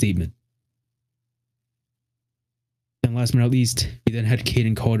own statement. And last but not least, we then had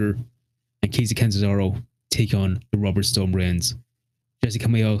Caden Carter and Casey Catanzaro take on the Robert Stone brands, Jesse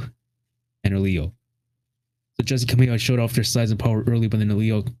Cameo and Elio. So Jesse Cameo showed off their size and power early, but then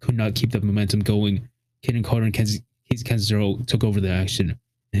Elio could not keep the momentum going. Caden Carter and Casey Catanzaro took over the action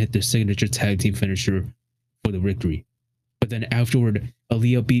and hit their signature tag team finisher for the victory. But then afterward,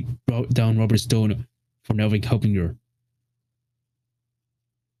 Aaliyah beat down Robert Stone for never helping her.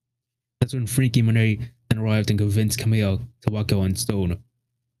 That's when Frankie Monet then arrived and convinced Camille to walk out on Stone.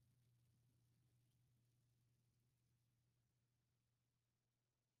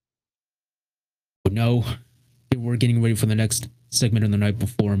 But now, we're getting ready for the next segment on the night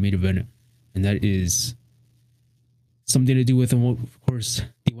before our main event, and that is something to do with, of course,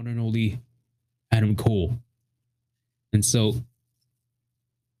 the one and only Adam Cole. And so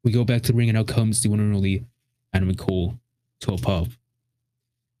we go back to the ring, and out comes the one and only Adam Cole to a pop.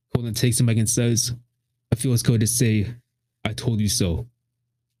 Cole then takes him back and says, "I feel it's good to say, I told you so.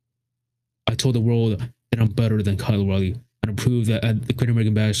 I told the world that I'm better than Kyle O'Reilly, and I proved that at the Great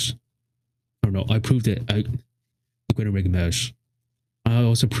American Bash. Or no, I proved it at the Great American Bash. I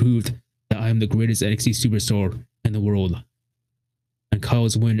also proved that I am the greatest NXT superstar in the world. And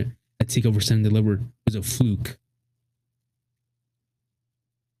Kyle's win at TakeOver Stand and Deliver was a fluke."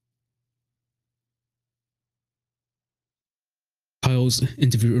 Kyle's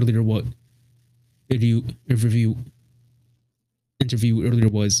interview earlier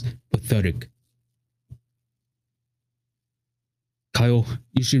was pathetic. Kyle,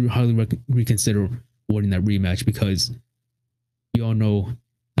 you should highly reconsider winning that rematch, because we all know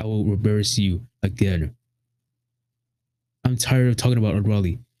I will embarrass you again. I'm tired of talking about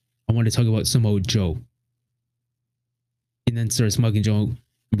O'Reilly. I want to talk about Samoa Joe. And then starts mugging Joe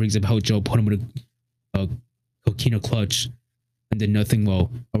and brings up how Joe put him in a coquina clutch and did nothing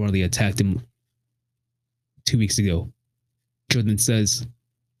while O'Reilly attacked him 2 weeks ago. Cole then says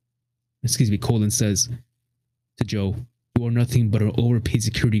to Joe, "You are nothing but an overpaid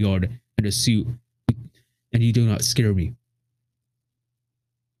security guard in a suit, and you do not scare me.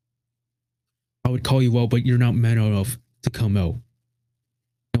 I would call you out, but you're not man enough to come out.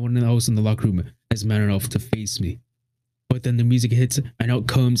 No one else in the locker room is man enough to face me." But then the music hits, and out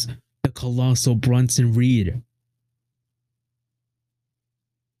comes the colossal Bronson Reed.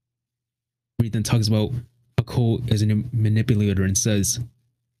 Reed then talks about how Cole is a manipulator and says,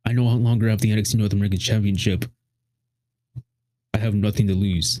 "I no longer have the NXT North American Championship. I have nothing to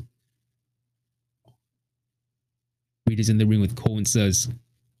lose." Reed is in the ring with Cole and says,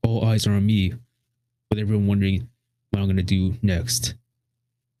 "All eyes are on me," with everyone wondering what I'm going to do next.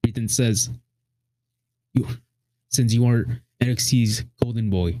 Reed then says, "Since you are NXT's golden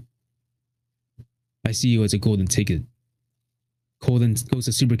boy, I see you as a golden ticket." Cole then goes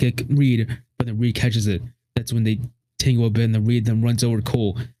to super kick Reed, but then Reed catches it. That's when they tangle a bit, and then Reed then runs over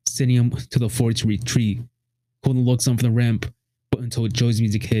Cole, sending him to the floor to retreat. Cole then looks on for the ramp, but until Joe's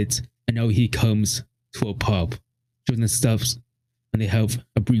music hits, and now he comes to a pop. Joe then stops, and they have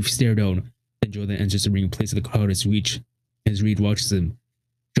a brief stare down. Then Joe then enters the ring and plays to the crowd as Reed watches him.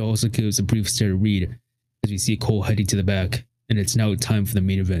 Joe also gives a brief stare to Reed as we see Cole heading to the back, and it's now time for the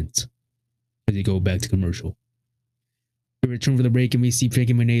main event as they go back to commercial. We return for the break, and we see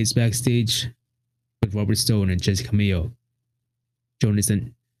Frankie Monet is backstage with Robert Stone and Jesse Cameo. Stone is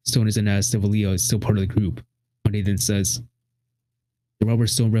then asked if Aaliyah is still part of the group. Monet then says, "The Robert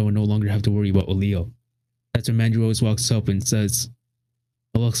Stone brand will no longer have to worry about Aaliyah." That's when Mandy Rose walks up and says,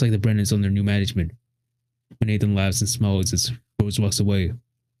 "It looks like the brand is under new management." Monet then laughs and smiles as Rose walks away,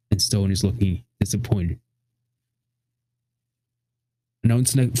 and Stone is looking disappointed.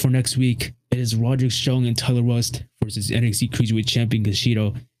 Announced for next week, it is Roderick Strong and Tyler Rust versus NXT Cruiserweight Champion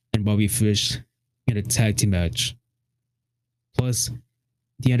Kushida and Bobby Fish in a tag team match. Plus,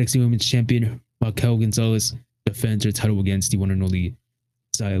 the NXT Women's Champion Raquel Gonzalez defends her title against the one and only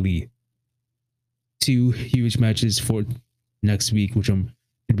Xia Li. 2 huge matches for next week, which I'm going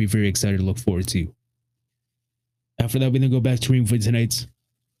to be very excited to look forward to. After that, we then go back to ring for tonight's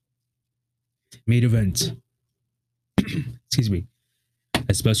main event. Excuse me.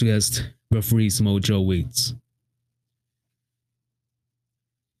 A special guest referee Samoa Joe waits.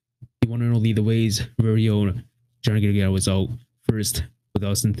 and only the Way's very own Johnny Gargano was out first with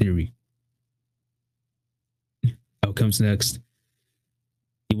Austin Theory. Out comes next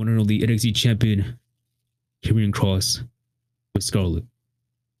the one and only NXT champion Karrion Kross with Scarlett.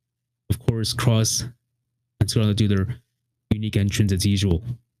 Of course, Kross and Scarlett do their unique entrance as usual.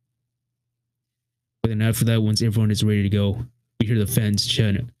 But then after that, once everyone is ready to go, we hear the fans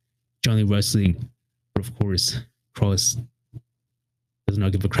chant Johnny Wrestling. But of course, Kross does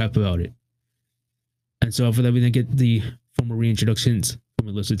not give a crap about it. And so after that, we then get the formal reintroductions from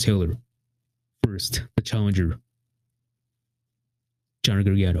Alyssa Taylor. First, the challenger, Johnny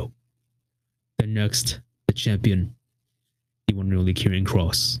Gargano. Then next, the champion, the one and only Karrion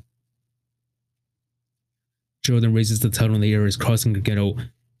Kross. Joe then raises the title in the air as Kross and Gargano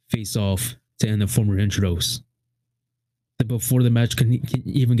face off to end the former intros. Then before the match can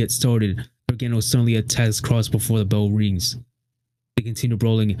even get started, Gargano suddenly attacks Kross before the bell rings. They continue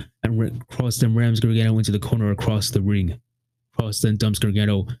brawling, and Kross then rams Gargano into the corner across the ring. Kross then dumps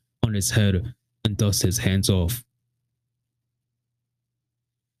Gargano on his head and dusts his hands off.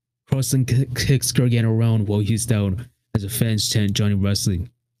 Kross then kicks Gargano around while he's down as the fans chant Johnny Wrestling.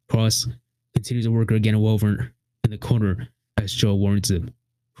 Kross continues to work Gargano over in the corner as Joe warns him.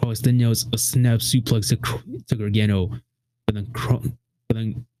 Kross then nails a snap suplex to Gargano, but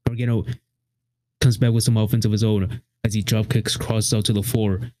then Gargano comes back with some offense of his own as he drop kicks Kross out to the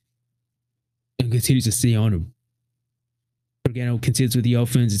floor and continues to stay on him. Gargano continues with the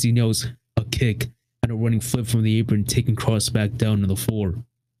offense as he nails a kick and a running flip from the apron, taking Kross back down to the floor.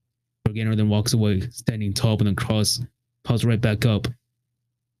 Gargano then walks away, standing tall, but then Kross pops right back up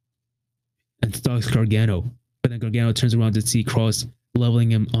and stalks Gargano. But then Gargano turns around to see Kross leveling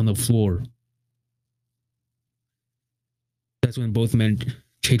him on the floor. That's when both men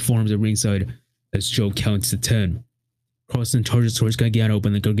trade forms at ringside as Joe counts to 10. Kross then charges towards Gargano,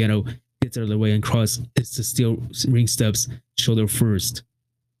 but then Gargano gets out of the way and Kross hits the steel ring steps shoulder first.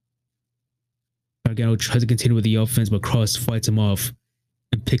 Gargano tries to continue with the offense, but Kross fights him off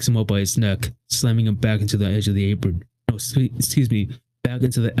and picks him up by his neck, slamming him back into the edge of the apron. No, excuse me, back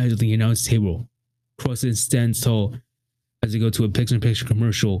into the edge of the announce table. Kross then stands tall as they go to a picture-in-picture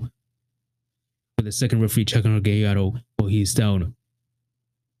commercial with the second referee checking Gargano while he is down.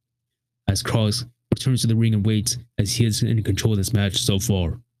 As Kross returns to the ring and waits as he is in control of this match so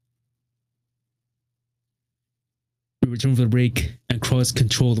far. We return for the break and Kross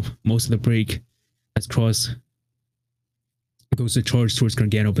controlled most of the break as Kross goes to charge towards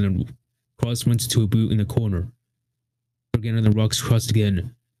Gargano, but then Kross runs to a boot in the corner. Gargano then rocks Kross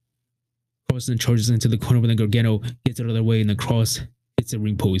again. Kross then charges into the corner, but then Gargano gets out of their way and then Kross hits the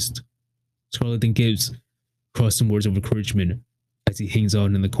ring post. Scarlett then gives Kross some words of encouragement as he hangs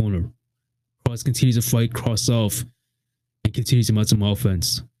on in the corner. Kross continues to fight Kross off and continues to mount some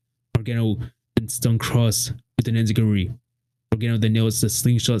offense. Gargano then stuns Kross with an enziguri. Gargano then nails the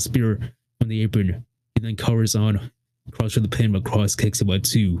slingshot spear from the apron. He then covers on Kross for the pin, but Kross kicks him out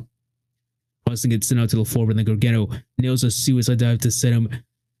too. Kross then gets sent out to the floor, but then Gargano nails a suicide dive to set him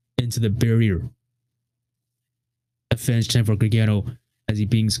into the barrier. The fans chant for Gargano as he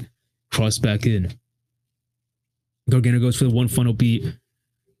brings Kross back in. Gargano goes for the one final beat,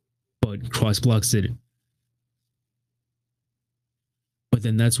 but Kross blocks it. But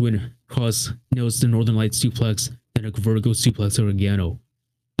then that's when Kross nails the Northern Lights suplex, then a vertigo suplex to Gargano.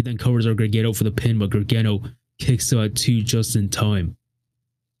 He then covers our Gargano for the pin, but Gargano kicks out two just in time.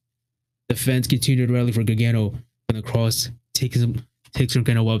 The fans continue to rally for Gargano, and the Kross takes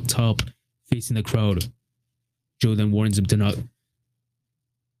Gargano up top, facing the crowd. Joe then warns him to not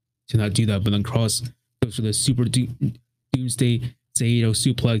do that, but then Kross goes for the Super Doomsday Saito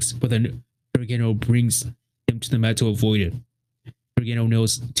suplex, but then Gargano brings him to the mat to avoid it. Gargano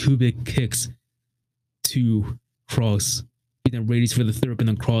nails two big kicks to Kross. He then readies for the third, and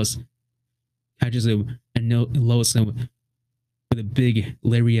then Kross catches him and lowers him with a big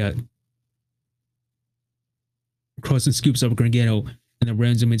lariat. Kross then scoops up Gargano and then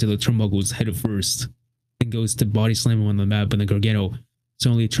rams him into the turnbuckles head first. Then goes to body slam him on the mat, but then Gargano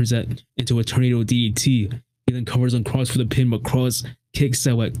suddenly turns that into a tornado DDT. He then covers on Kross for the pin, but Kross kicks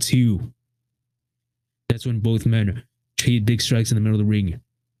out at 2. That's when both men trade big strikes in the middle of the ring.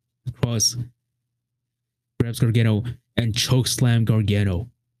 Kross grabs Gargano and chokeslam Gargano.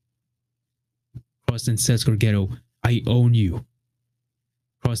 Kross then says Gargano, "I own you."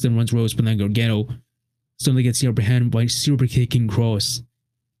 Kross then runs ropes, but then Gargano suddenly gets the upper hand by super kicking Kross.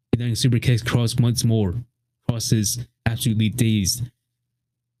 He then super kicks Kross once more. Kross is absolutely dazed.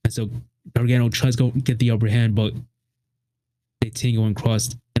 And so Gargano tries to get the upper hand, but they tango on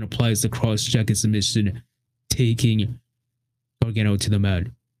Kross and applies the Kross jacket submission, taking Gargano to the mat.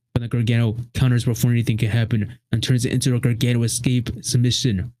 But But then Gargano counters before anything can happen and turns it into a Gargano escape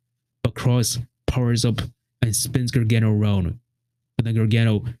submission. But Cross powers up and spins Gargano around. But then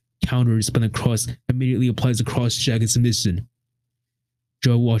Gargano counters, but then Cross immediately applies a cross jacket submission.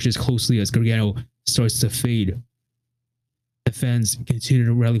 Joe watches closely as Gargano starts to fade. The fans continue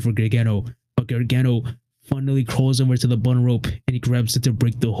to rally for Gargano, but Gargano finally crawls over to the bottom rope and he grabs it to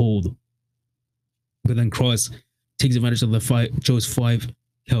break the hold. But then Cross takes advantage of Joe's 5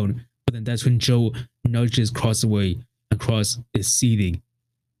 count, but then that's when Joe nudges Cross away and Cross is seething.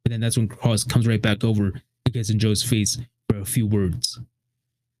 But then that's when Cross comes right back over and gets in Joe's face for a few words.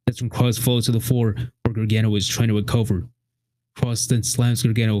 That's when Cross falls to the floor where Gargano is trying to recover. Cross then slams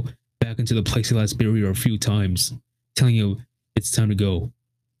Gargano back into the plexiglass barrier a few times, telling him it's time to go.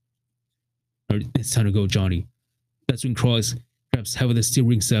 Or it's time to go, Johnny. That's when Cross grabs half of the steel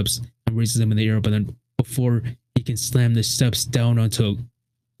ring steps and raises them in the air, but then before he can slam the steps down onto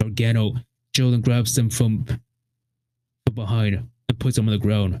Gargano, Joe then grabs them from behind and puts them on the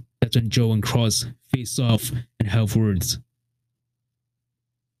ground. That's when Joe and Cross face off and have words.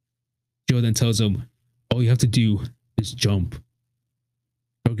 Joe then tells him, all you have to do is jump.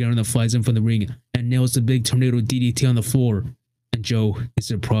 Gargano then flies in from the ring and nails the big tornado DDT on the floor, and Joe is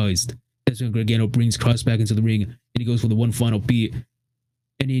surprised. That's when Gargano brings Cross back into the ring and he goes for the one final beat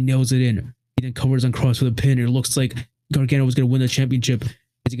and he nails it in. He then covers on Cross with a pin and it looks like Gargano was going to win the championship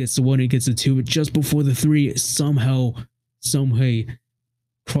as he gets the 1 and he gets the 2, but just before the 3, somehow,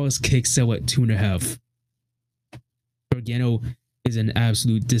 Cross kicks out at 2.5. Gargano is in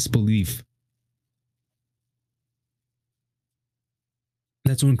absolute disbelief.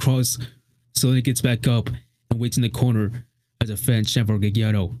 That's when Cross slowly gets back up and waits in the corner as a fan chant for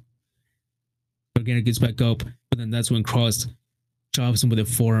Gargano. Gargano gets back up, but then that's when Cross chops him with a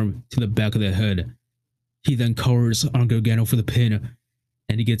forearm to the back of the head. He then covers on Gargano for the pin,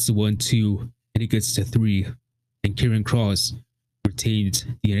 and he gets the 1, 2, and he gets to 3, and Karrion Kross retains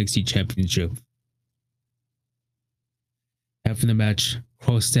the NXT Championship. After the match,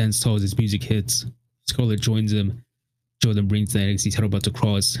 Kross stands tall as his music hits. Scarlett joins him. Joe then brings the NXT title belt to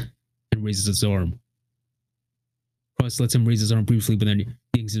Kross and raises his arm. Kross lets him raise his arm briefly, but then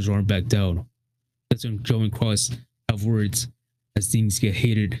yanks his arm back down. That's when Joe and Kross have words as things get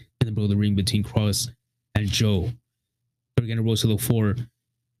heated in the middle of the ring between Kross and Joe. Gargano rolls to the floor,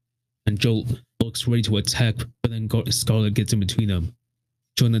 and Joe looks ready to attack, but then Scarlett gets in between them.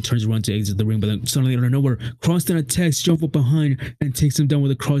 Joe then turns around to exit the ring, but then suddenly out of nowhere, Kross then attacks Joe from behind and takes him down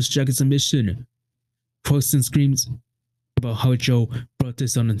with a cross jacket submission. Kross then screams about how Joe brought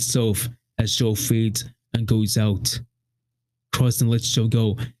this on himself as Joe fades and goes out. Kross then lets Joe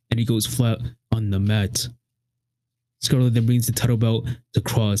go, and he goes flat on the mat. Scarlett then brings the title belt to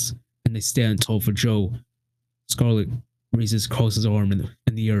Kross, and they stand tall for Joe. Scarlett raises Kross's arm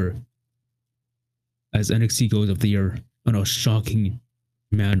in the air as NXT goes up the air in a shocking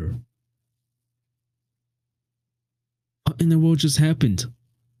manner. What in the world just happened?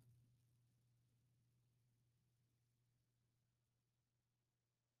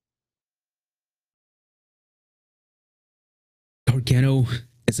 Gargano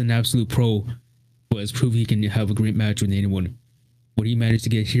is an absolute pro who has proved he can have a great match with anyone. What he managed to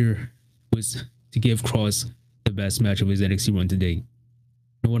get here was to give Kross the best match of his NXT run to date.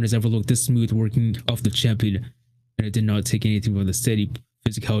 No one has ever looked this smooth working off the champion, and it did not take anything from the steady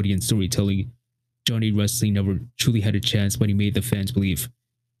physicality and storytelling. Johnny Wrestling never truly had a chance, but he made the fans believe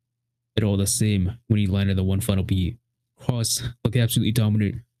it all the same when he landed the one final beat. Kross looked absolutely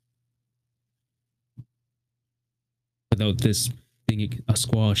dominant without this being a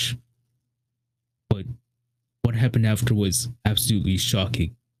squash, but what happened after was absolutely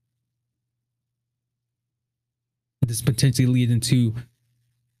shocking. This potentially leads into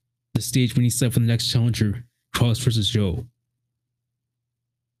the stage when he's set for the next challenger, Kross versus Joe.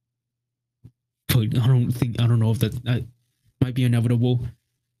 But I don't know if that might be inevitable.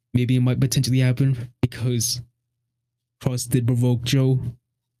 Maybe it might potentially happen because Kross did provoke Joe,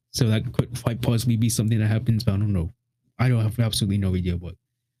 so that could quite possibly be something that happens. But I don't know. I don't have absolutely no idea, but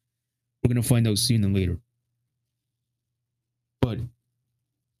we're gonna find out sooner than later. But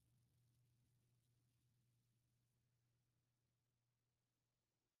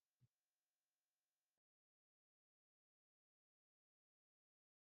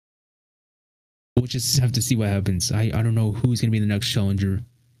we'll just have to see what happens. I don't know who's gonna be the next challenger,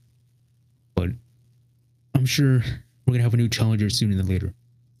 but I'm sure we're gonna have a new challenger sooner than later.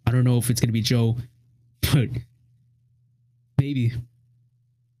 I don't know if it's gonna be Joe, but maybe.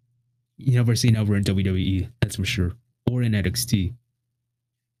 You never say never in WWE, that's for sure, or in NXT.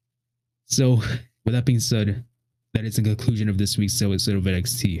 So, with that being said, that is the conclusion of this week's episode of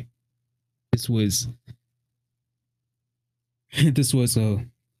NXT. this was this was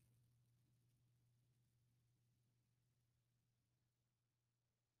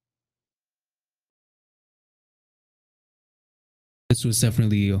this was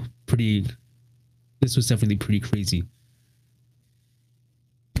definitely pretty. This was definitely pretty crazy.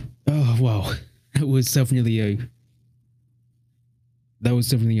 Oh wow, that was definitely a that was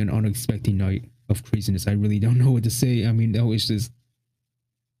definitely an unexpected night of craziness. I really don't know what to say. I mean, that was just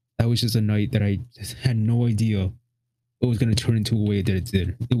a night that I just had no idea it was going to turn into a way that it did.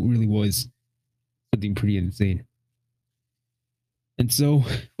 It really was something pretty insane. And so,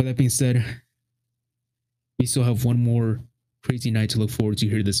 with that being said, we still have one more crazy night to look forward to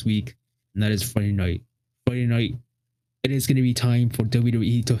here this week, and that is Friday night. Friday night, it is going to be time for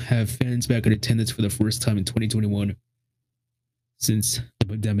WWE to have fans back in attendance for the first time in 2021 since the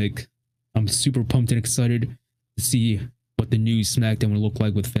pandemic. I'm super pumped and excited to see what the new SmackDown will look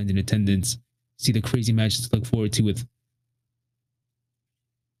like with fans in attendance. See the crazy matches to look forward to with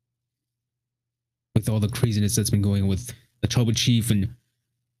all the craziness that's been going with the Tribal Chief and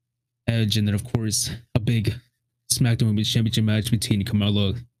Edge, and then of course a big SmackDown Women's Championship match between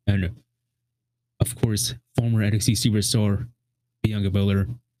Kamala and of course former NXT superstar Bianca Belair.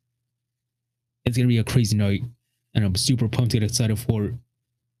 It's gonna be a crazy night, and I'm super pumped and excited for it.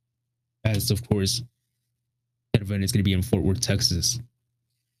 As of course that event is gonna be in Fort Worth, Texas.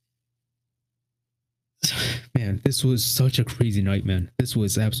 Man, this was such a crazy night, man. This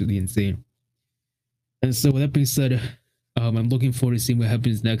was absolutely insane. And so with that being said, I'm looking forward to seeing what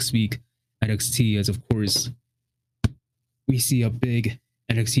happens next week at NXT, as of course we see a big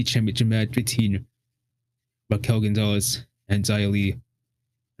NXT championship match between Raquel Gonzalez and Xia Li,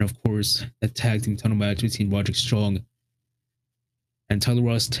 and of course a tag team title match between Roderick Strong and Tyler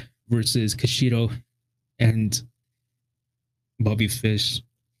Rust versus Kushida and Bobby Fish,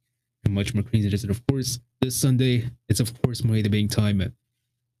 and much more craziness. And of course this Sunday it's of course Money in the Bank time.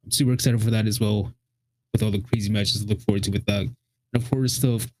 I'm super excited for that as well, with all the crazy matches to look forward to with that. And of course,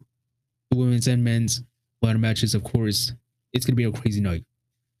 the women's and men's ladder matches, of course, it's going to be a crazy night.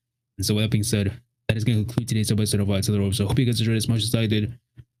 And so with that being said, that is going to conclude today's episode of Light to the Rope. So I hope you guys enjoyed as much as I did.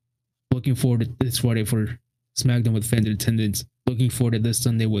 Looking forward to this Friday for SmackDown with fans in attendance. Looking forward to this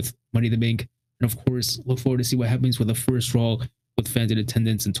Sunday with Money in the Bank. And of course, look forward to see what happens with the first Raw with fans in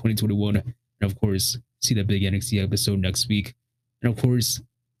attendance in 2021. And of course, see that big NXT episode next week. And of course,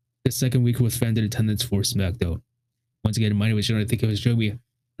 the second week with fans in attendance for SmackDown. Once again, my name is Sean. I think it was Joey, and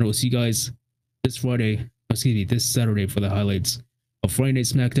I will see you guys this Saturday for the highlights of Friday Night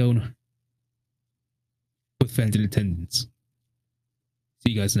SmackDown with fans in attendance.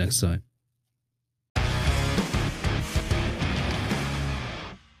 See you guys next time.